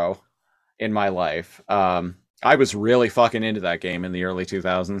 in my life. I was really fucking into that game in the early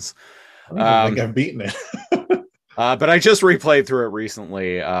 2000s. I don't think I've beaten it. But I just replayed through it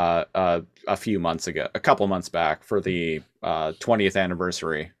recently, a few months ago, a couple months back for the 20th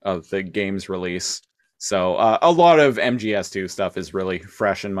anniversary of the game's release. So a lot of MGS2 stuff is really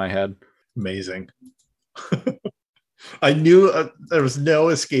fresh in my head. Amazing. I knew there was no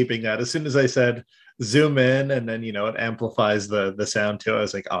escaping that. As soon as I said zoom in and then, it amplifies the sound too, I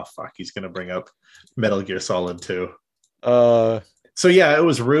was like, oh, fuck, he's going to bring up Metal Gear Solid 2. So, yeah, it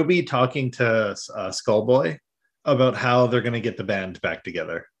was Ruby talking to Skullboy about how they're going to get the band back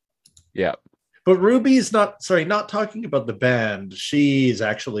together. Yeah. But Ruby's not talking about the band. She's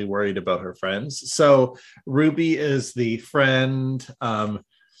actually worried about her friends. So Ruby is the friend.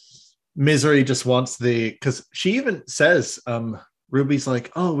 Misery just wants because she even says, Ruby's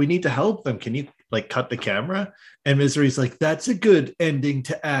like, oh, we need to help them. Can you like cut the camera? And Misery's like, that's a good ending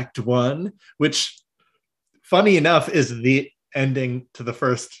to act one, which funny enough is the ending to the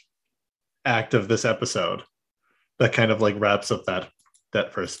first act of this episode that kind of like wraps up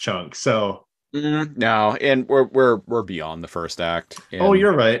that first chunk. So No, and we're beyond the first act. oh, In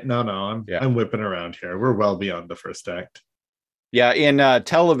you're right. No, Yeah, I'm whipping around here. We're well beyond the first act. yeah. In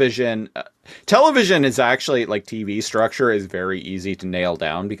television, television is actually like TV structure is very easy to nail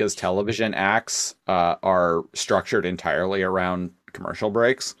down because television acts are structured entirely around commercial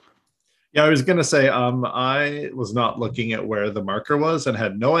breaks. Yeah, I was gonna say, I was not looking at where the marker was and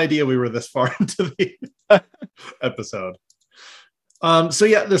had no idea we were this far into the episode. So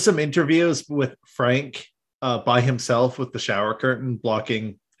yeah, there's some interviews with Frank by himself with the shower curtain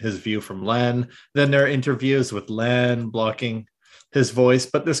blocking his view from Len. Then there are interviews with Len blocking his voice,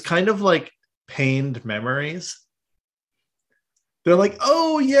 but there's kind of like pained memories. They're like,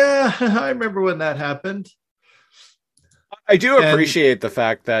 oh yeah, I remember when that happened. I do And appreciate the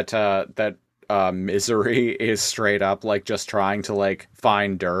fact that Misery is straight up like just trying to like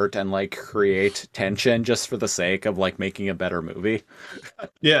find dirt and like create tension just for the sake of like making a better movie.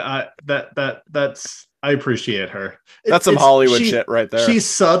 yeah, that's I appreciate her. That's some Hollywood shit right there. She's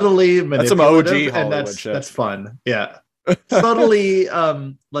subtly That's some OG manipulative, and Hollywood shit. that's fun. Yeah, subtly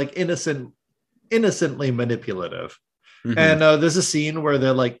like innocently manipulative. Hmm. And there's a scene where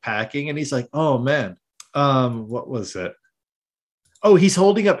they're like packing, and he's like, "Oh man, what was it? Oh, he's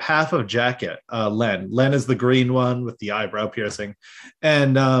holding up half of jacket. Len is the green one with the eyebrow piercing,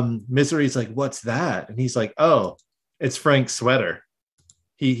 and Misery's like, "What's that?" And he's like, "Oh, it's Frank's sweater.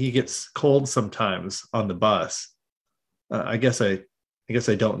 He gets cold sometimes on the bus. I guess I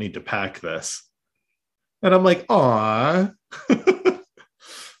don't need to pack this." And I'm like, "Aw."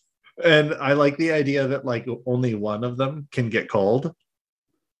 And I like the idea that like only one of them can get cold,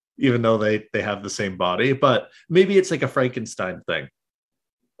 even though they have the same body. But maybe it's like a Frankenstein thing,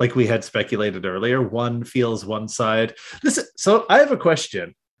 like we had speculated earlier. One feels one side. So I have a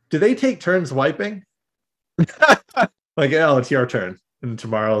question. Do they take turns wiping? Like, oh, it's your turn, and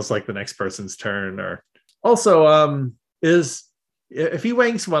tomorrow's like the next person's turn. Or also, is if he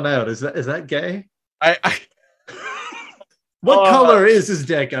wanks one out, is that gay? I What uh, color is his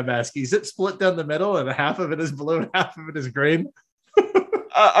dick? I'm asking. Is it split down the middle, and half of it is blue and half of it is green?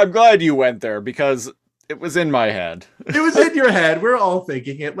 I'm glad you went there because it was in my head. It was in your head. We're all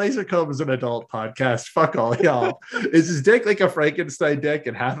thinking it. Lasercomb is an adult podcast. Fuck all y'all. Is his dick like a Frankenstein dick,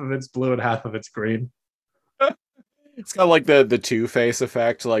 and half of it's blue and half of it's green? It's kind of like the Two-Face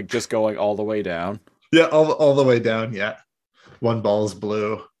effect, like just going all the way down. Yeah, all the way down. Yeah, one ball's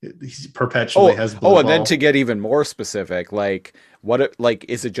blue. He perpetually Oh, has oh, blue and then to ball. get even more specific, like like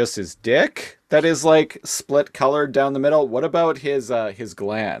is it just his dick that is like split colored down the middle? What about his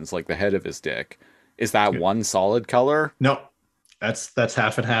glands, like the head of his dick? Is that one solid color? No, that's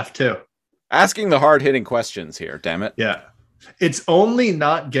half and half too. Asking the hard-hitting questions here, damn it. Yeah, it's only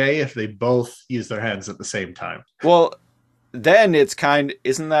not gay if they both use their hands at the same time. Well, then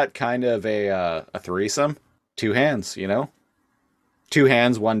isn't that kind of a threesome? Two hands, you know? Two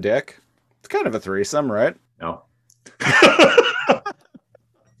hands, one dick. It's kind of a threesome, right? No.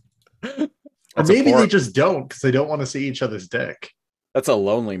 Or That's a maybe they poor just don't because they don't want to see each other's dick. that's a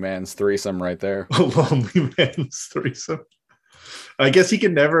lonely man's threesome right there. A lonely man's threesome. I guess he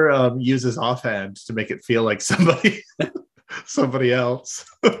can never use his offhand to make it feel like somebody else.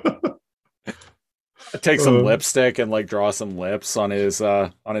 Take some Uh, lipstick and like draw some lips on his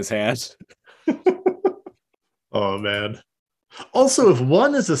hand. oh man. Also, if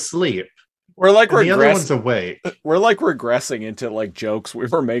one is asleep We're like and the other regress one's awake, we're like regressing into like jokes we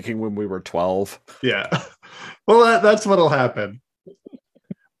were making when we were 12. yeah. Well, that's what'll happen.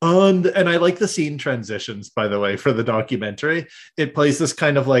 And I like the scene transitions, by the way, for the documentary. It plays this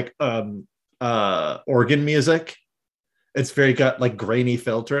kind of like organ music. It's very got like grainy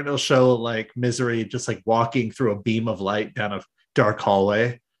filter, and it'll show like Misery just like walking through a beam of light down a dark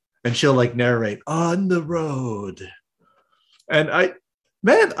hallway, and she'll like narrate on the road. And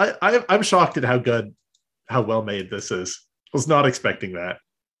I'm shocked at how well made this is. I was not expecting that.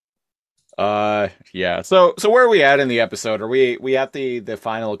 Yeah. So where are we at in the episode? Are we at the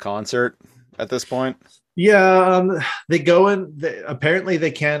final concert at this point? Yeah, they go in. Apparently,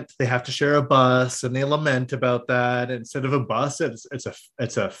 they can't. They have to share a bus, and they lament about that. Instead of a bus,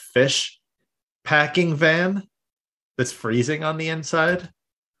 it's a fish packing van that's freezing on the inside.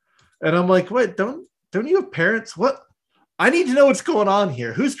 And I'm like, wait, don't you have parents? What? I need to know what's going on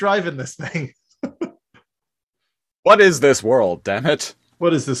here. Who's driving this thing? What is this world, damn it?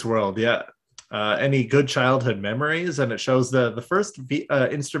 What is this world? Yeah. Any good childhood memories? And it shows the first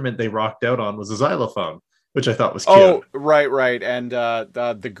instrument they rocked out on was a xylophone, which I thought was cute. Oh, right. And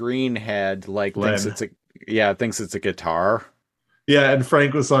the green head like thinks Len. it's a guitar. Yeah, and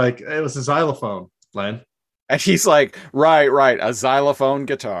Frank was like, it was a xylophone, Len. And he's like, right, a xylophone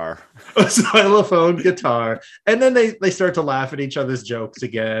guitar. A xylophone guitar. And then they start to laugh at each other's jokes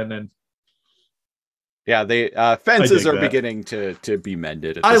again. And Yeah, they fences are beginning to be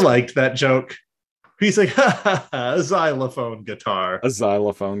mended. I liked that joke. He's like, a xylophone guitar. A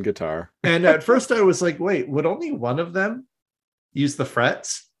xylophone guitar. And at first I was like, wait, would only one of them use the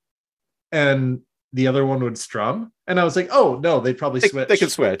frets and the other one would strum? And I was like, oh, no, they'd probably switch. They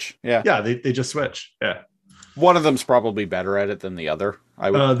could switch. Yeah. Yeah, they just switch. Yeah. One of them's probably better at it than the other.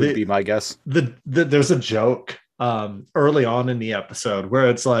 Would be my guess. There's a joke early on in the episode where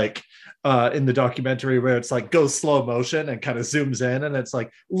it's like, in the documentary where it's like goes slow motion and kind of zooms in and it's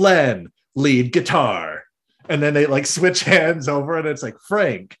like Len lead guitar, and then they like switch hands over and it's like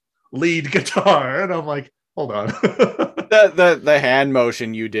Frank lead guitar, and I'm like, hold on. The hand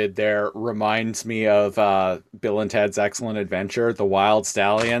motion you did there reminds me of Bill and Ted's Excellent Adventure, the Wild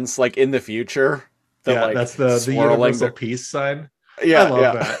Stallions, like in the future. That's the universal peace sign. Yeah, I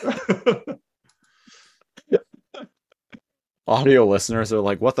love that. Audio listeners are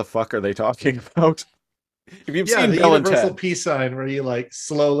like, what the fuck are they talking about? If you've seen the Bill and universal Ted, peace sign where you like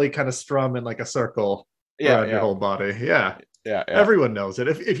slowly kind of strum in like a circle around your whole body. Yeah. Everyone knows it.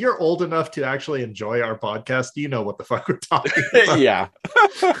 If you're old enough to actually enjoy our podcast, you know what the fuck we're talking about. Yeah.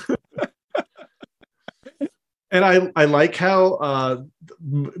 And I like how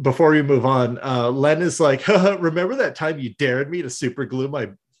before we move on, Len is like, remember that time you dared me to super glue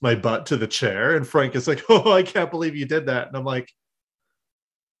my butt to the chair? And Frank is like, oh, I can't believe you did that. And I'm like,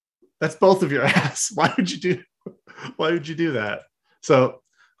 that's both of your ass. Why would you do that? So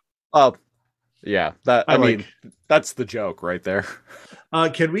yeah, that's the joke right there.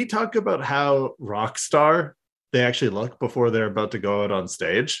 Can we talk about how rock star they actually look before they're about to go out on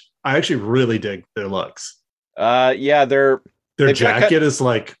stage? I actually really dig their looks. Yeah, their jacket is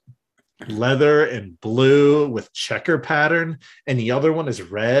like leather and blue with checker pattern, and the other one is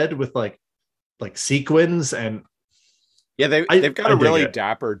red with like sequins. And yeah, they've got a really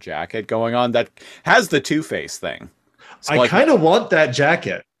dapper jacket going on that has the Two-Face thing. So I kind of want that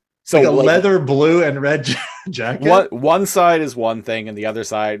jacket. So like a leather blue and red jacket. One side is one thing and the other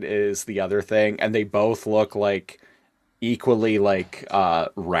side is the other thing, and they both look like equally like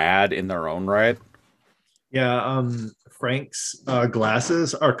rad in their own right. Yeah, Frank's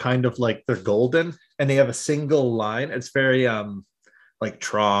glasses are kind of like they're golden and they have a single line. It's very like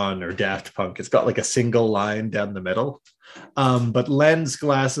Tron or Daft Punk. It's got like a single line down the middle. But Len's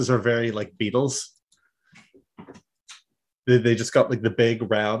glasses are very like Beatles. They just got like the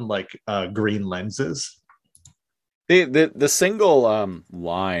big round like green lenses. The single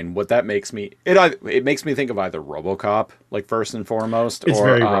line, what that makes me, it makes me think of either RoboCop, like first and foremost, it's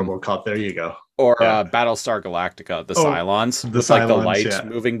very RoboCop. There you go. Or Battlestar Galactica, the Cylons, with like the light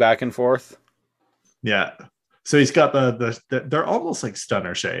moving back and forth. Yeah. So he's got the they're almost like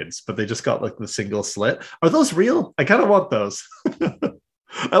stunner shades, but they just got like the single slit. Are those real? I kind of want those.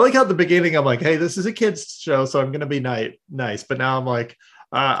 I like how at the beginning I'm like, hey, this is a kid's show, so I'm gonna be nice. But now I'm like,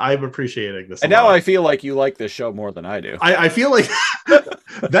 I'm appreciating this. And now I feel like you like this show more than I do. I feel like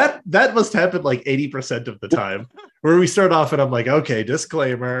that must happen like 80% of the time, where we start off and I'm like, okay,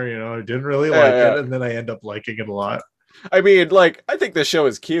 disclaimer, I didn't really like it, and then I end up liking it a lot. I mean, like, I think the show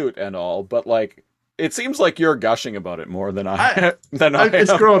is cute and all, but like, it seems like you're gushing about it more than I am.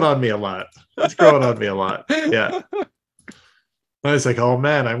 It's growing on me a lot. Yeah. I was like, oh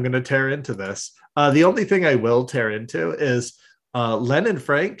man, I'm going to tear into this. The only thing I will tear into is Len and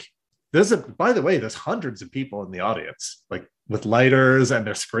Frank. By the way, there's hundreds of people in the audience, like with lighters, and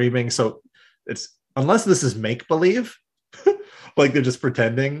they're screaming. So it's, unless this is make-believe, like they're just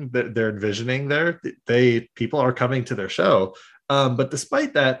pretending that they're envisioning people are coming to their show. But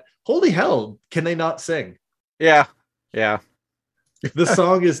despite that, holy hell, can they not sing? Yeah. The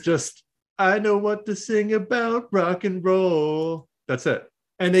song is just, I know what to sing about rock and roll. That's it.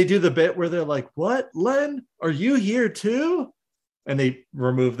 And they do the bit where they're like, what, Len? Are you here too? And they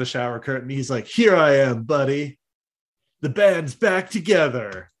remove the shower curtain. He's like, here I am, buddy. The band's back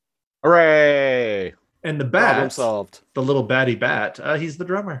together. Hooray. And the bat, problem solved. The little batty bat, he's the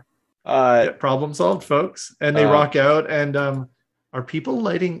drummer. Problem solved, folks. And they rock out, and are people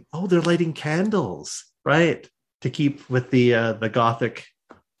lighting? Oh, they're lighting candles, right? To keep with the gothic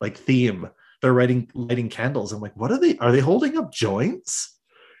like theme. They're lighting candles. I'm like, what are they? Are they holding up joints?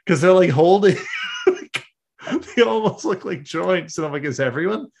 Because they're like holding, they almost look like joints. And I'm like, is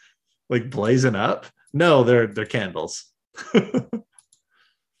everyone like blazing up? No, they're candles.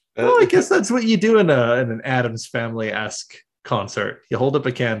 Well, I guess that's what you do in an Addams Family-esque concert. You hold up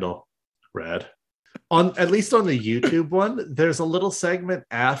a candle. Rad. On at least on the YouTube one, there's a little segment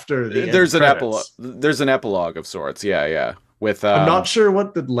after the end credits. There's an epilogue of sorts. Yeah, yeah. I'm not sure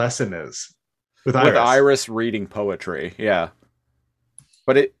what the lesson is with Iris. Iris reading poetry. Yeah.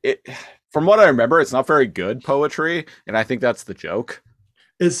 But it from what I remember, it's not very good poetry, and I think that's the joke.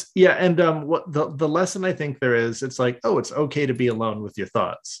 Is yeah, and what the lesson I think there is, it's like, oh, it's okay to be alone with your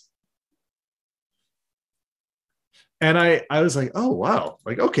thoughts. And I was like, oh wow,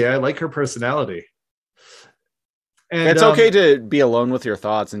 like okay, I like her personality. And it's okay to be alone with your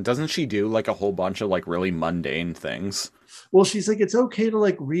thoughts, and doesn't she do like a whole bunch of like really mundane things? Well, she's like, it's okay to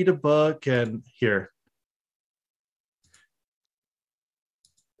like read a book and here.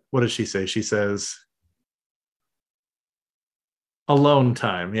 What does she say? She says, alone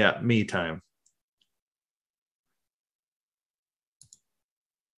time. Yeah, me time.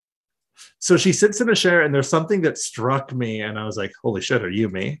 So she sits in a chair and there's something that struck me. And I was like, holy shit, are you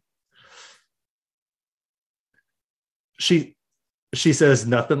me? She says,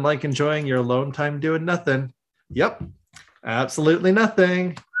 nothing like enjoying your alone time doing nothing. Yep. Absolutely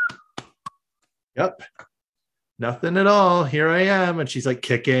nothing. Yep. Nothing at all. Here I am. And she's like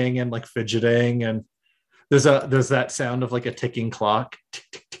kicking and like fidgeting. And there's that sound of like a ticking clock.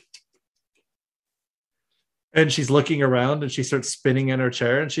 And she's looking around and she starts spinning in her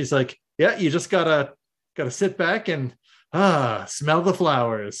chair and she's like, yeah, you just gotta sit back and smell the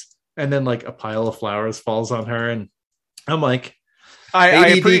flowers. And then like a pile of flowers falls on her. And I'm like,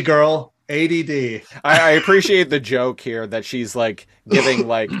 ADD girl, ADD. I appreciate the joke here that she's like giving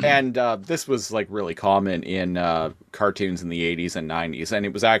like, and this was like really common in cartoons in the 80s and 90s. And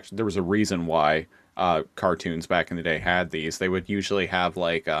it was actually, there was a reason why cartoons back in the day had these. They would usually have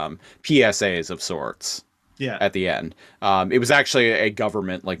like PSAs of sorts. Yeah. At the end. It was actually a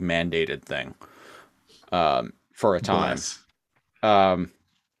government like mandated thing for a time.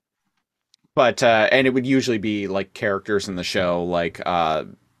 But and it would usually be like characters in the show like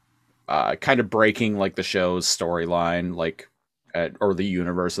kind of breaking like the show's storyline, like or the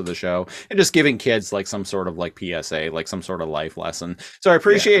universe of the show, and just giving kids like some sort of like PSA, like some sort of life lesson. So I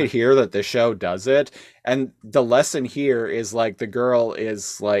appreciate here that the show does it, and the lesson here is like the girl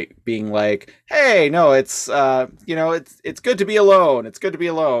is like being like, hey, no, it's it's good to be alone. It's good to be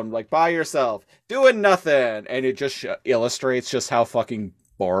alone, like by yourself, doing nothing, and it just illustrates just how fucking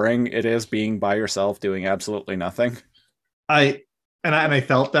boring it is being by yourself doing absolutely nothing. I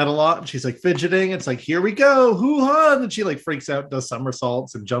felt that a lot. And she's like fidgeting. It's like, here we go. Hoo-ha. And she like freaks out, does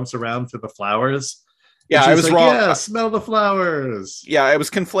somersaults and jumps around through the flowers. Yeah, I was like, wrong. Yeah, smell the flowers. Yeah, I was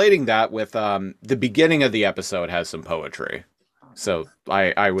conflating that with the beginning of the episode has some poetry. So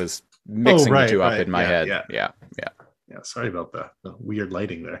I was mixing the two up in my head. Yeah. Sorry about the weird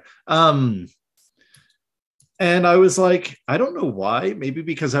lighting there. And I was like, I don't know why. Maybe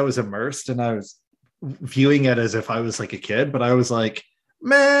because I was immersed and I was viewing it as if I was like a kid, but I was like,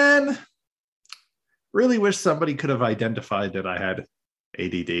 man, really wish somebody could have identified that I had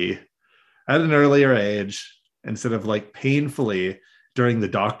ADD at an earlier age instead of like painfully during the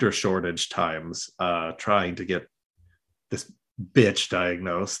doctor shortage times trying to get this bitch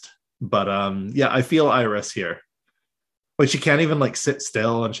diagnosed. But yeah, I feel Iris here. Like she can't even like sit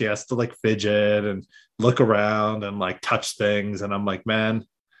still and she has to like fidget and look around and like touch things. And I'm like, man,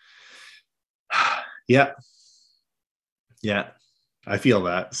 yeah, I feel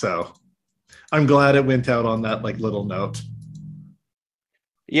that. So I'm glad it went out on that like little note.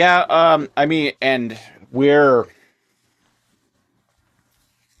 Yeah, I mean, and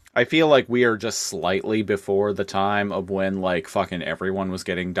I feel like we are just slightly before the time of when like fucking everyone was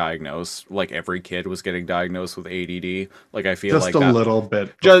getting diagnosed, like every kid was getting diagnosed with ADD. Like I feel just like a that, little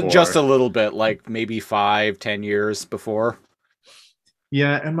bit, just a little bit, like maybe 5-10 years before.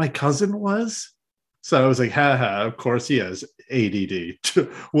 Yeah, and my cousin was. So I was like, haha, of course he has ADD.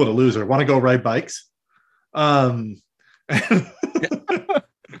 What a loser. Want to go ride bikes? And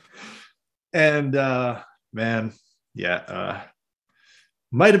man, yeah,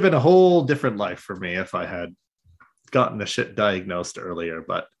 might have been a whole different life for me if I had gotten the shit diagnosed earlier.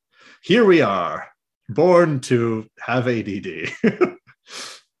 But here we are, born to have ADD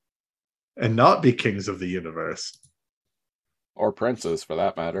and not be kings of the universe. Or princes, for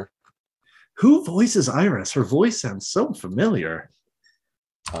that matter. Who voices Iris? Her voice sounds so familiar.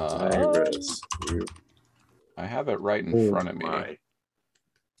 Iris. I have it right in front of me.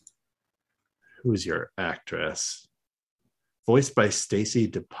 Who's your actress? Voiced by Stacy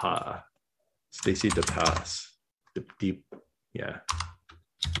DePa. Stacy DePass. Deep. Yeah.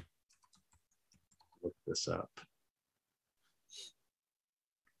 Look this up.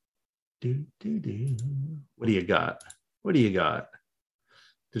 What do you got? What do you got?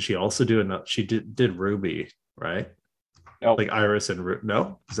 Did she also do enough? She did Ruby, right? Nope. Like Iris and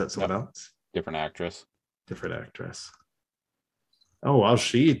no? Is that someone Nope. else? Different actress. Different actress. Oh wow,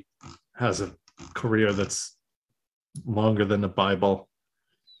 she has a career that's longer than the Bible.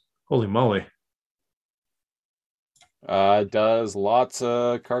 Holy moly. Does lots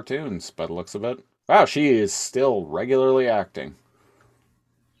of cartoons by the looks of it. Wow, she is still regularly acting.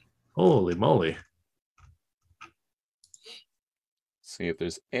 Holy moly. See if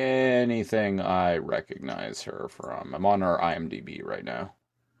there's anything I recognize her from. I'm on her IMDb right now.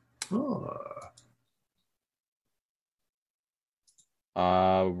 Oh.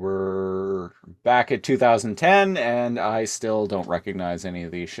 We're back at 2010, and I still don't recognize any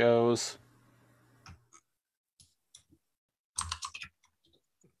of these shows.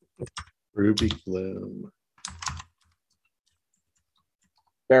 Ruby Gloom.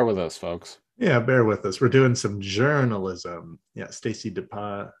 Bear with us, folks. Yeah, bear with us. We're doing some journalism. Yeah, Stacy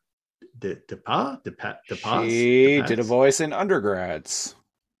DePa. She did a voice in Undergrads.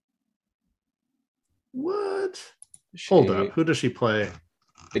 What? Hold up. Who does she play?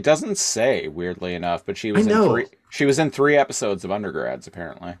 It doesn't say, weirdly enough, but I know. She was in 3 episodes of Undergrads,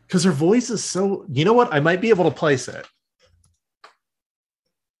 apparently. Because her voice is so. You know what? I might be able to place it.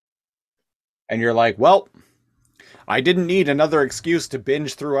 And you're like, well, I didn't need another excuse to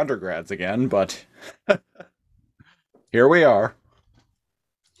binge through Undergrads again, but here we are.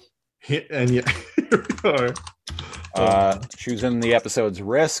 And yeah, here we are. She was in the episodes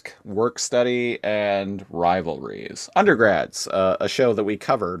Risk, Work Study, and Rivalries. Undergrads, a show that we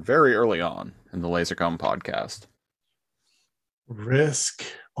covered very early on in the LaserCom podcast. Risk,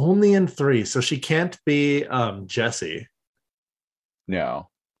 only in 3. So she can't be Jessie. No.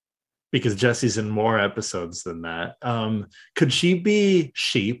 Because Jessie's in more episodes than that. Could she be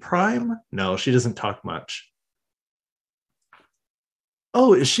She Prime? No, she doesn't talk much.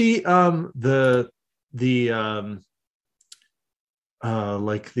 Oh, is she like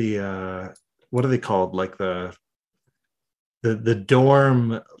the what are they called? Like the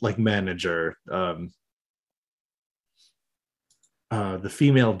dorm like manager, the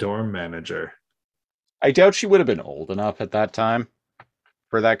female dorm manager. I doubt she would have been old enough at that time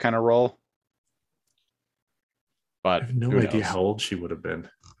for that kind of role. But I have no idea how old she would have been.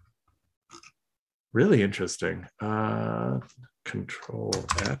 Really interesting. Control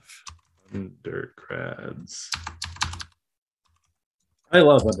F. Undergrads. I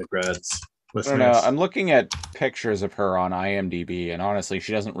love undergrads. I don't know. I'm looking at pictures of her on IMDb, and honestly,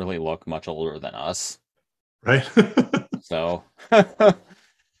 she doesn't really look much older than us. Right? So.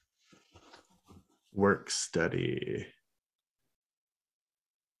 Work study.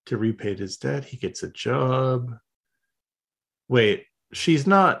 To repay his debt, he gets a job. Wait, she's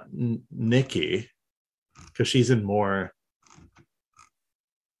not Nikki, because she's in more.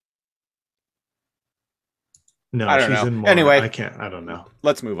 No, I don't she's know. in more. Anyway, I don't know.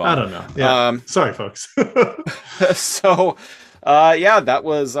 Let's move on. I don't know. Yeah. Sorry, folks. So, yeah, that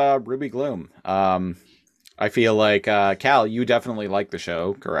was Ruby Gloom. I feel like Cal, you definitely like the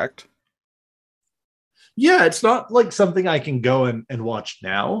show, correct? Yeah, it's not like something I can go and watch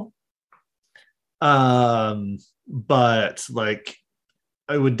now. But like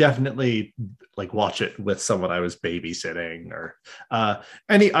I would definitely like watch it with someone I was babysitting or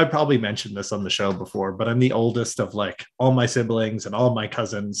I probably mentioned this on the show before, but I'm the oldest of like all my siblings and all my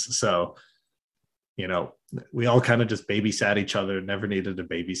cousins. So, you know, we all kind of just babysat each other, never needed a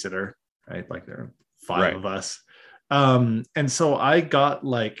babysitter, right? Like there are 5 of us. And so I got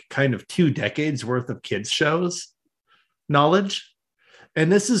like kind of 2 decades worth of kids shows knowledge. And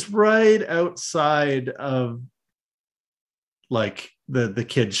this is right outside of like the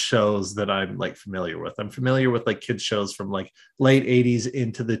kids shows that I'm like familiar with. I'm familiar with like kids shows from like late 80s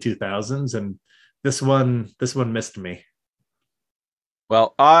into the 2000s, and this one missed me.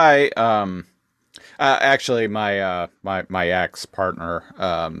 Well, I actually my ex partner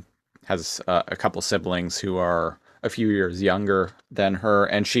has a couple siblings who are a few years younger than her,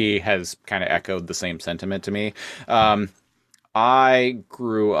 and she has kind of echoed the same sentiment to me. I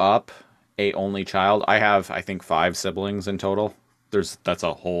grew up a only child. I have, I think, 5 siblings in total. That's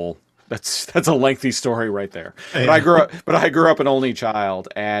a lengthy story right there. But I grew up an only child,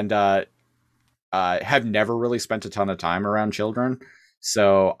 and have never really spent a ton of time around children.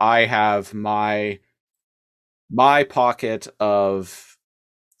 So I have my pocket of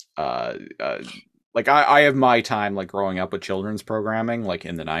uh, uh like I have my time like growing up with children's programming like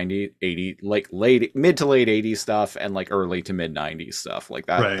in the 90s, 80s, like late mid to late 80s stuff and like early to mid 90s stuff. Like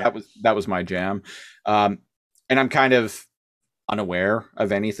Right. that was my jam. Um and I'm kind of unaware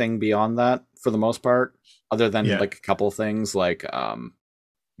of anything beyond that for the most part, other than Yeah. like a couple things like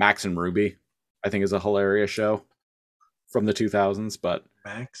Max and Ruby, I think is a hilarious show from the 2000s. But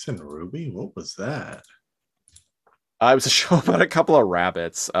Max and Ruby? What was that? it was a show about a couple of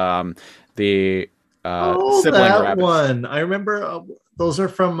rabbits, the Oh, sibling that rabbits. one. I remember those are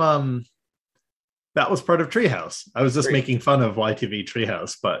from that was part of Treehouse. I was just Tree making fun of YTV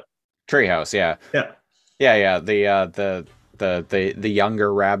Treehouse, but Treehouse, yeah, yeah. yeah. The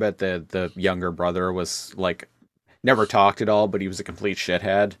younger rabbit, the younger brother was like never talked at all, but he was a complete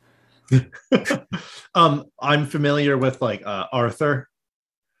shithead. I'm familiar with like Arthur.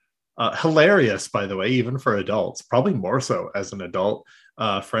 Hilarious, by the way, even for adults, probably more so as an adult.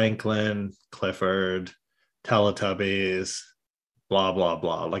 Franklin, Clifford, Teletubbies, blah blah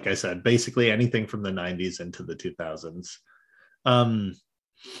blah. Like I said, basically anything from the 90s into the 2000s. Um,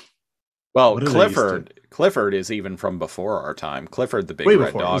 Well, what did I used to Clifford is even from before our time. Clifford the Big way Red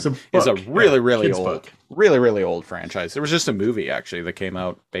before? It was Dog a is a book, yeah, really old franchise. There was just a movie actually that came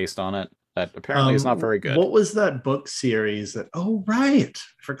out based on it that apparently is not very good. What was that book series that? Oh, right,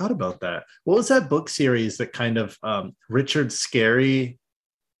 I forgot about that. What was that book series that kind of Richard Scarry?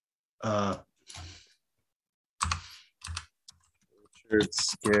 Uh, Richard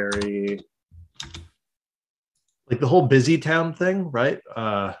Scarry, like the whole Busy Town thing, right?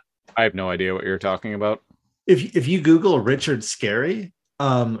 I have no idea what you're talking about. If you Google Richard Scarry,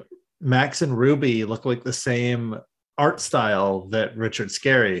 Max and Ruby look like the same art style that Richard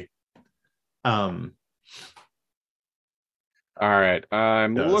Scarry um, All right,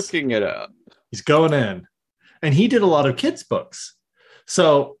 I'm does. looking it up. He's going in, and he did a lot of kids' books.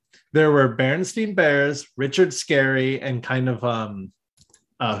 So there were Berenstain Bears, Richard Scarry, and kind of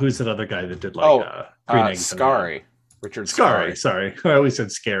who's that other guy that did like Oh, Green Eggs and Scary, Richard Scarry. Scary. Sorry, I always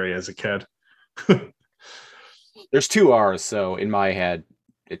said scary as a kid. There's two R's, so in my head,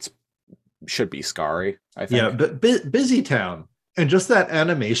 it's should be Scary, I Yeah, think. but Busy Town and just that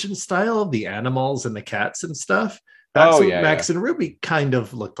animation style of the animals and the cats and stuff. That's Oh what yeah, yeah. Max and Ruby kind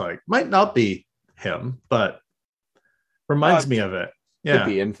of looked like. Might not be him, but Uh, reminds me of it. could Yeah,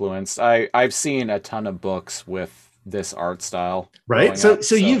 be influenced. I've seen a ton of books with this art style right. growing So up,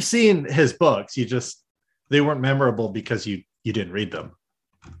 so so you've seen his books. You just they weren't memorable because you didn't read them.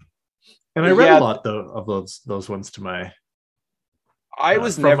 And I read a yeah, lot though of those ones to my I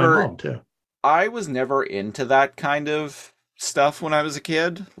was from my never mom too. I was never into that kind of stuff when I was a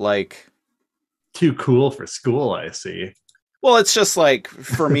kid. Like, Too cool for school, I see. well, it's just like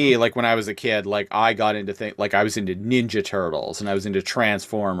for me, like when I was a kid, like I got into things like I was into Ninja Turtles and I was into That's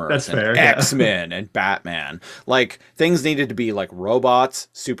Transformers and fair. Yeah. X-Men and Batman. Like things needed to be like robots,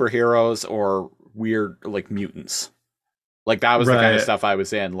 superheroes, or weird like mutants. Like that was the kind of Right. stuff I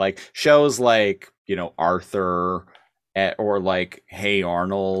was in. Like shows like, Arthur, or like Hey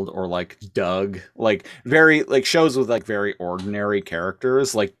Arnold or like Doug, like very like shows with like very ordinary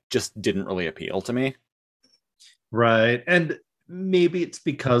characters like just didn't really appeal to me. Right. And maybe it's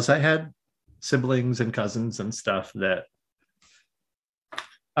because I had siblings and cousins and stuff that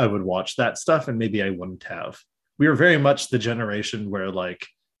I would watch that stuff and maybe I wouldn't have. We were very much the generation where like,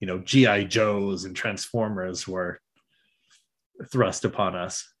 G.I. Joes and Transformers were thrust upon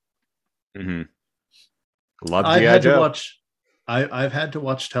us. Mm-hmm. Love I've GI had to Joe. watch I've had to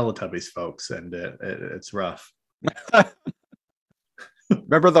watch Teletubbies, folks, and it's rough.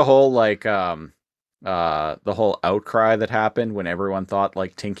 Remember the whole like the whole outcry that happened when everyone thought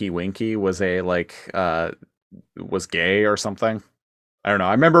like Tinky Winky was a like was gay or something. I don't know.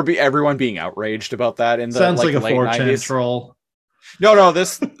 I remember everyone being outraged about that in the Sounds like like a late 4chan 90s. troll. No,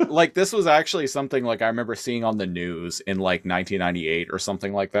 this was actually something like I remember seeing on the news in like 1998 or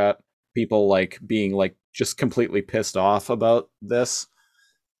something like that. People like being like just completely pissed off about this.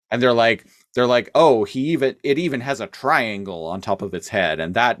 And they're like, "Oh, it even has a triangle on top of its head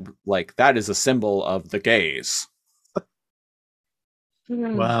and that is a symbol of the gays."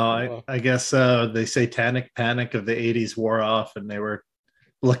 Wow, Uh, I guess the satanic panic of the 80s wore off and they were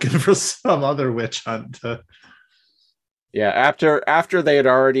looking for some other witch hunt to... Yeah, after they had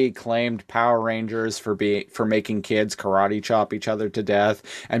already claimed Power Rangers for making kids karate chop each other to death,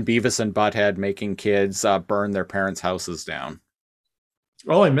 and Beavis and Butthead making kids burn their parents' houses down.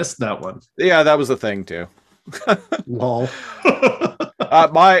 Oh, I missed that one. Yeah, that was the thing too. Lol.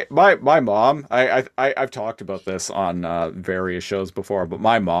 My mom, I've talked about this on various shows before, but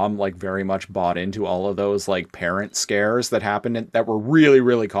my mom like very much bought into all of those like parent scares that that were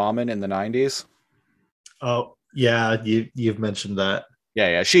really common in the 90s. Oh, yeah, you've mentioned that.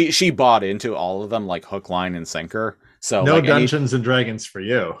 Yeah. She bought into all of them like hook, line, and sinker. So No like Dungeons and Dragons for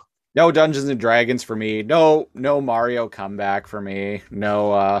you. no Dungeons and Dragons for me. No Mario comeback for me.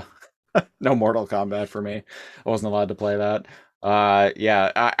 No Mortal Kombat for me. I wasn't allowed to play that.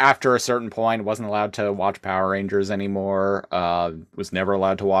 Yeah, after a certain point, wasn't allowed to watch Power Rangers anymore. Was never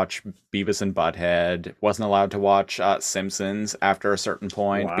allowed to watch Beavis and Butthead. Wasn't allowed to watch Simpsons after a certain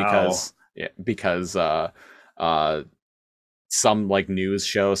point Wow. because some like news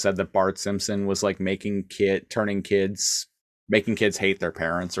show said that Bart Simpson was like making kids hate their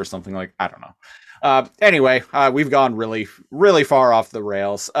parents or something, like, I don't know. Anyway, we've gone really far off the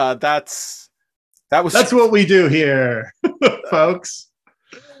rails. That's what we do here, folks.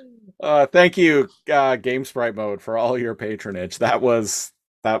 Thank you, Game Sprite Mode, for all your patronage. That was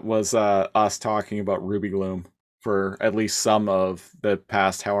us talking about Ruby Gloom for at least some of the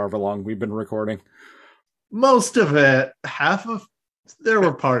past however long we've been recording. Most of it, there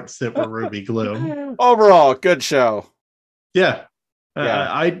were parts that were Ruby Gloom. Overall, good show. Yeah.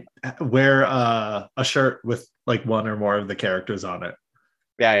 Yeah. I wear a shirt with like one or more of the characters on it.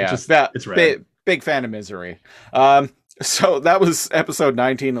 Yeah. It's rad. Big fan of Misery. So that was episode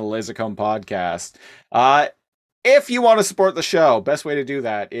 19 of the Lasercomb podcast. If you want to support the show, best way to do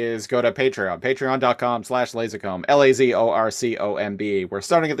that is go to Patreon, patreon.com/Lasercomb, LAZORCOMB. We're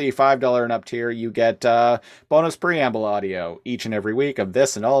starting at the $5 and up tier. You get bonus preamble audio each and every week of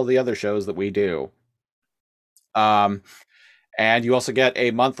this and all of the other shows that we do. And you also get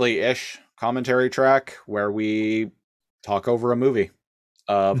a monthly-ish commentary track where we talk over a movie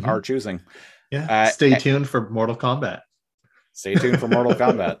of our choosing. Yeah. Stay tuned for Mortal Kombat. Stay tuned for Mortal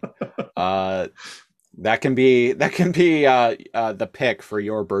Kombat. That can be the pick for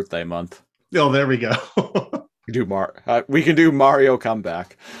your birthday month. Oh, there we go. We can do Mario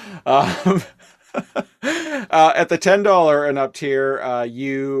Comeback. At the $10 and up tier,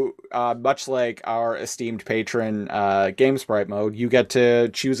 you much like our esteemed patron Game Sprite Mode, you get to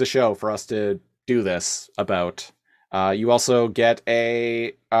choose a show for us to do this about. You also get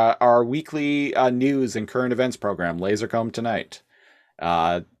our weekly news and current events program, Lasercomb Tonight.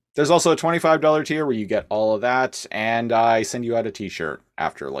 There's also a $25 tier where you get all of that, and I send you out a t-shirt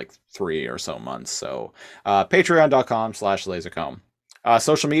after like 3 or so months. So patreon.com/Lasercomb.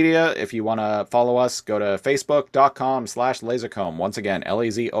 Social media, if you want to follow us, go to facebook.com/Lasercomb. Once again,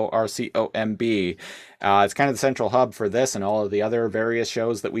 LAZORCOMB. It's kind of the central hub for this and all of the other various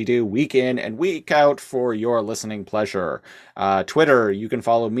shows that we do week in and week out for your listening pleasure. Twitter, you can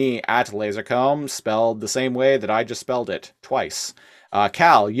follow me at Lasercomb, spelled the same way that I just spelled it twice.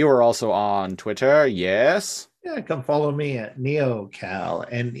 Cal, you are also on Twitter, yes? Yeah, come follow me at NeoCal,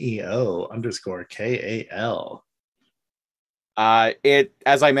 NEO_KAL.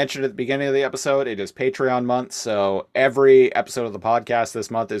 As I mentioned at the beginning of the episode, it is Patreon month, so every episode of the podcast this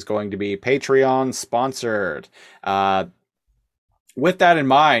month is going to be Patreon sponsored. With that in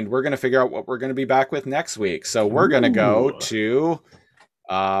mind, we're going to figure out what we're going to be back with next week. So we're going to go to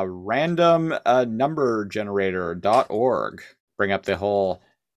randomnumbergenerator.org. Bring up the whole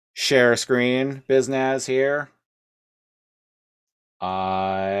share screen business here.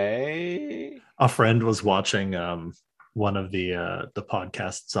 A friend was watching one of the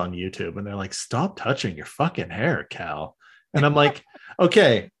podcasts on YouTube, and they're like, "Stop touching your fucking hair, Cal." And I'm like,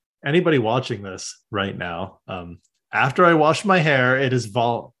 "Okay, anybody watching this right now, after I wash my hair, it is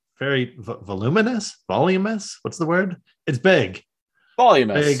very voluminous. What's the word? It's big.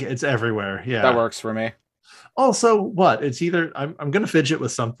 Voluminous. Big. It's everywhere. Yeah, that works for me. Also, what? It's either I'm gonna fidget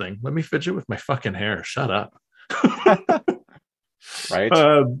with something. Let me fidget with my fucking hair. Shut up." Right.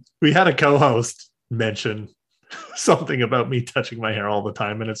 We had a co-host mention something about me touching my hair all the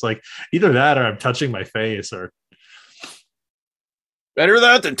time, and it's like either that or I'm touching my face, or better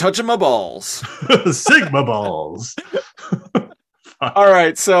that than touching my balls. Sigma balls. All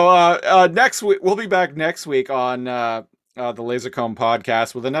right, so next week we'll be back next week on the Lasercomb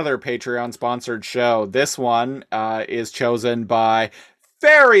podcast with another Patreon sponsored show. This one is chosen by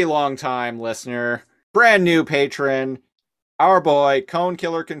very long time listener, brand new patron, our boy Cone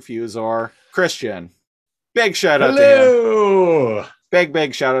Killer Confusor, Christian. Big shout out to him.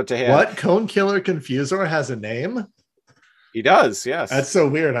 Big shout out to him. What? Cone Killer Confusor has a name? He does, yes. That's so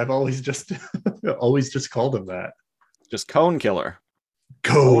weird. I've always just called him that. Just Cone Killer.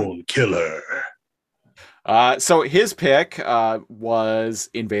 Cone Killer. So his pick was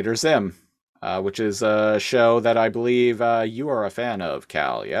Invader Zim. which is a show that I believe you are a fan of,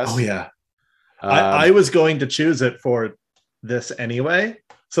 Cal. Oh Yes. yeah, Um, I was going to choose it for this anyway,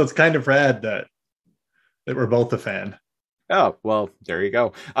 so it's kind of rad that we're both a fan. oh well, there you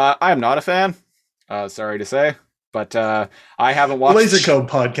go. I am not a fan. Sorry to say, but I haven't The watched. Laser Code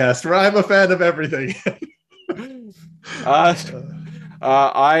podcast, where I'm a fan of everything. uh,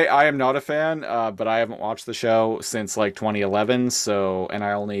 I am not a fan, but I haven't watched the show since like 2011. So, and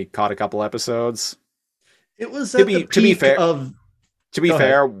I only caught a couple episodes. It was To at the be to be peak fair, of. to be Go ahead.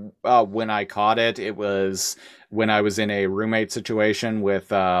 fair, when I caught it, it was when I was in a roommate situation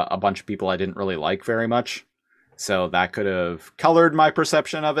with a bunch of people I didn't really like very much. So that could have colored my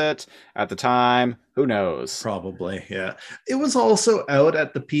perception of it at the time. Who knows? Probably, yeah. It was also out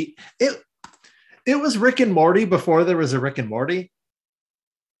at the peak. It was Rick and Morty before there was a Rick and Morty.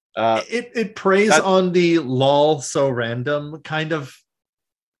 Uh, It preys that on the lol so random kind of.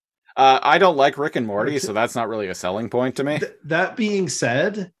 I don't like Rick and Morty, so that's not really a selling point to me. That being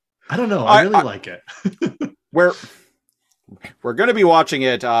said, I don't know. I I, really I like it. we're we're going to be watching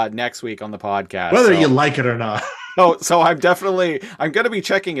it next week on the podcast. Whether you So like it or not. so I'm going to be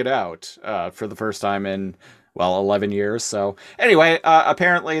checking it out for the first time in, well, 11 years. So anyway,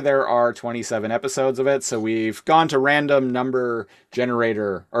 apparently there are 27 episodes of it. So we've gone to random number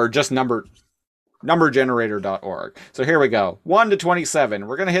generator, or just numbergenerator.org. So here we go. 1 to 27.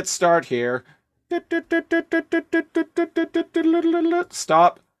 We're going to hit start here.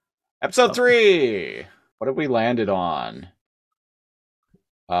 Stop. Episode 3. What have we landed on?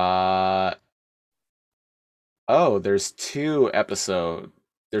 Oh, there's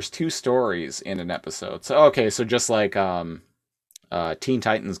there's two stories in an episode. So okay, so just like Teen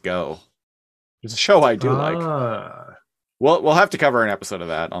Titans Go. It's a show I do like. Ah. We'll have to cover an episode of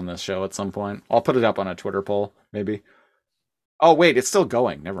that on this show at some point. I'll put it up on a Twitter poll, maybe. Oh wait, it's still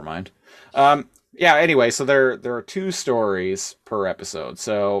going. Never mind. Yeah, anyway, so there are two stories per episode.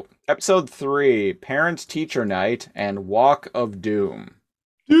 So episode 3, Parent Teacher Night and Walk of Doom.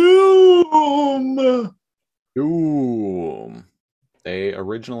 Doom. Doom. They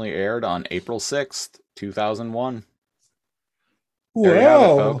originally aired on April 6th, 2001. There you have it,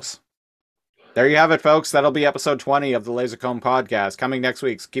 Wow. folks. There you have it, folks. That'll be episode 20 of the Lasercomb podcast coming next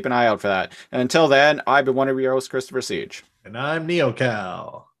week. So keep an eye out for that. And until then, I've been one of your hosts, Christopher Siege. And I'm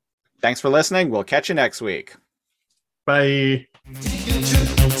NeoCal. Thanks for listening. We'll catch you next week. Bye. Take a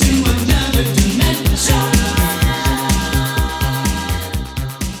trip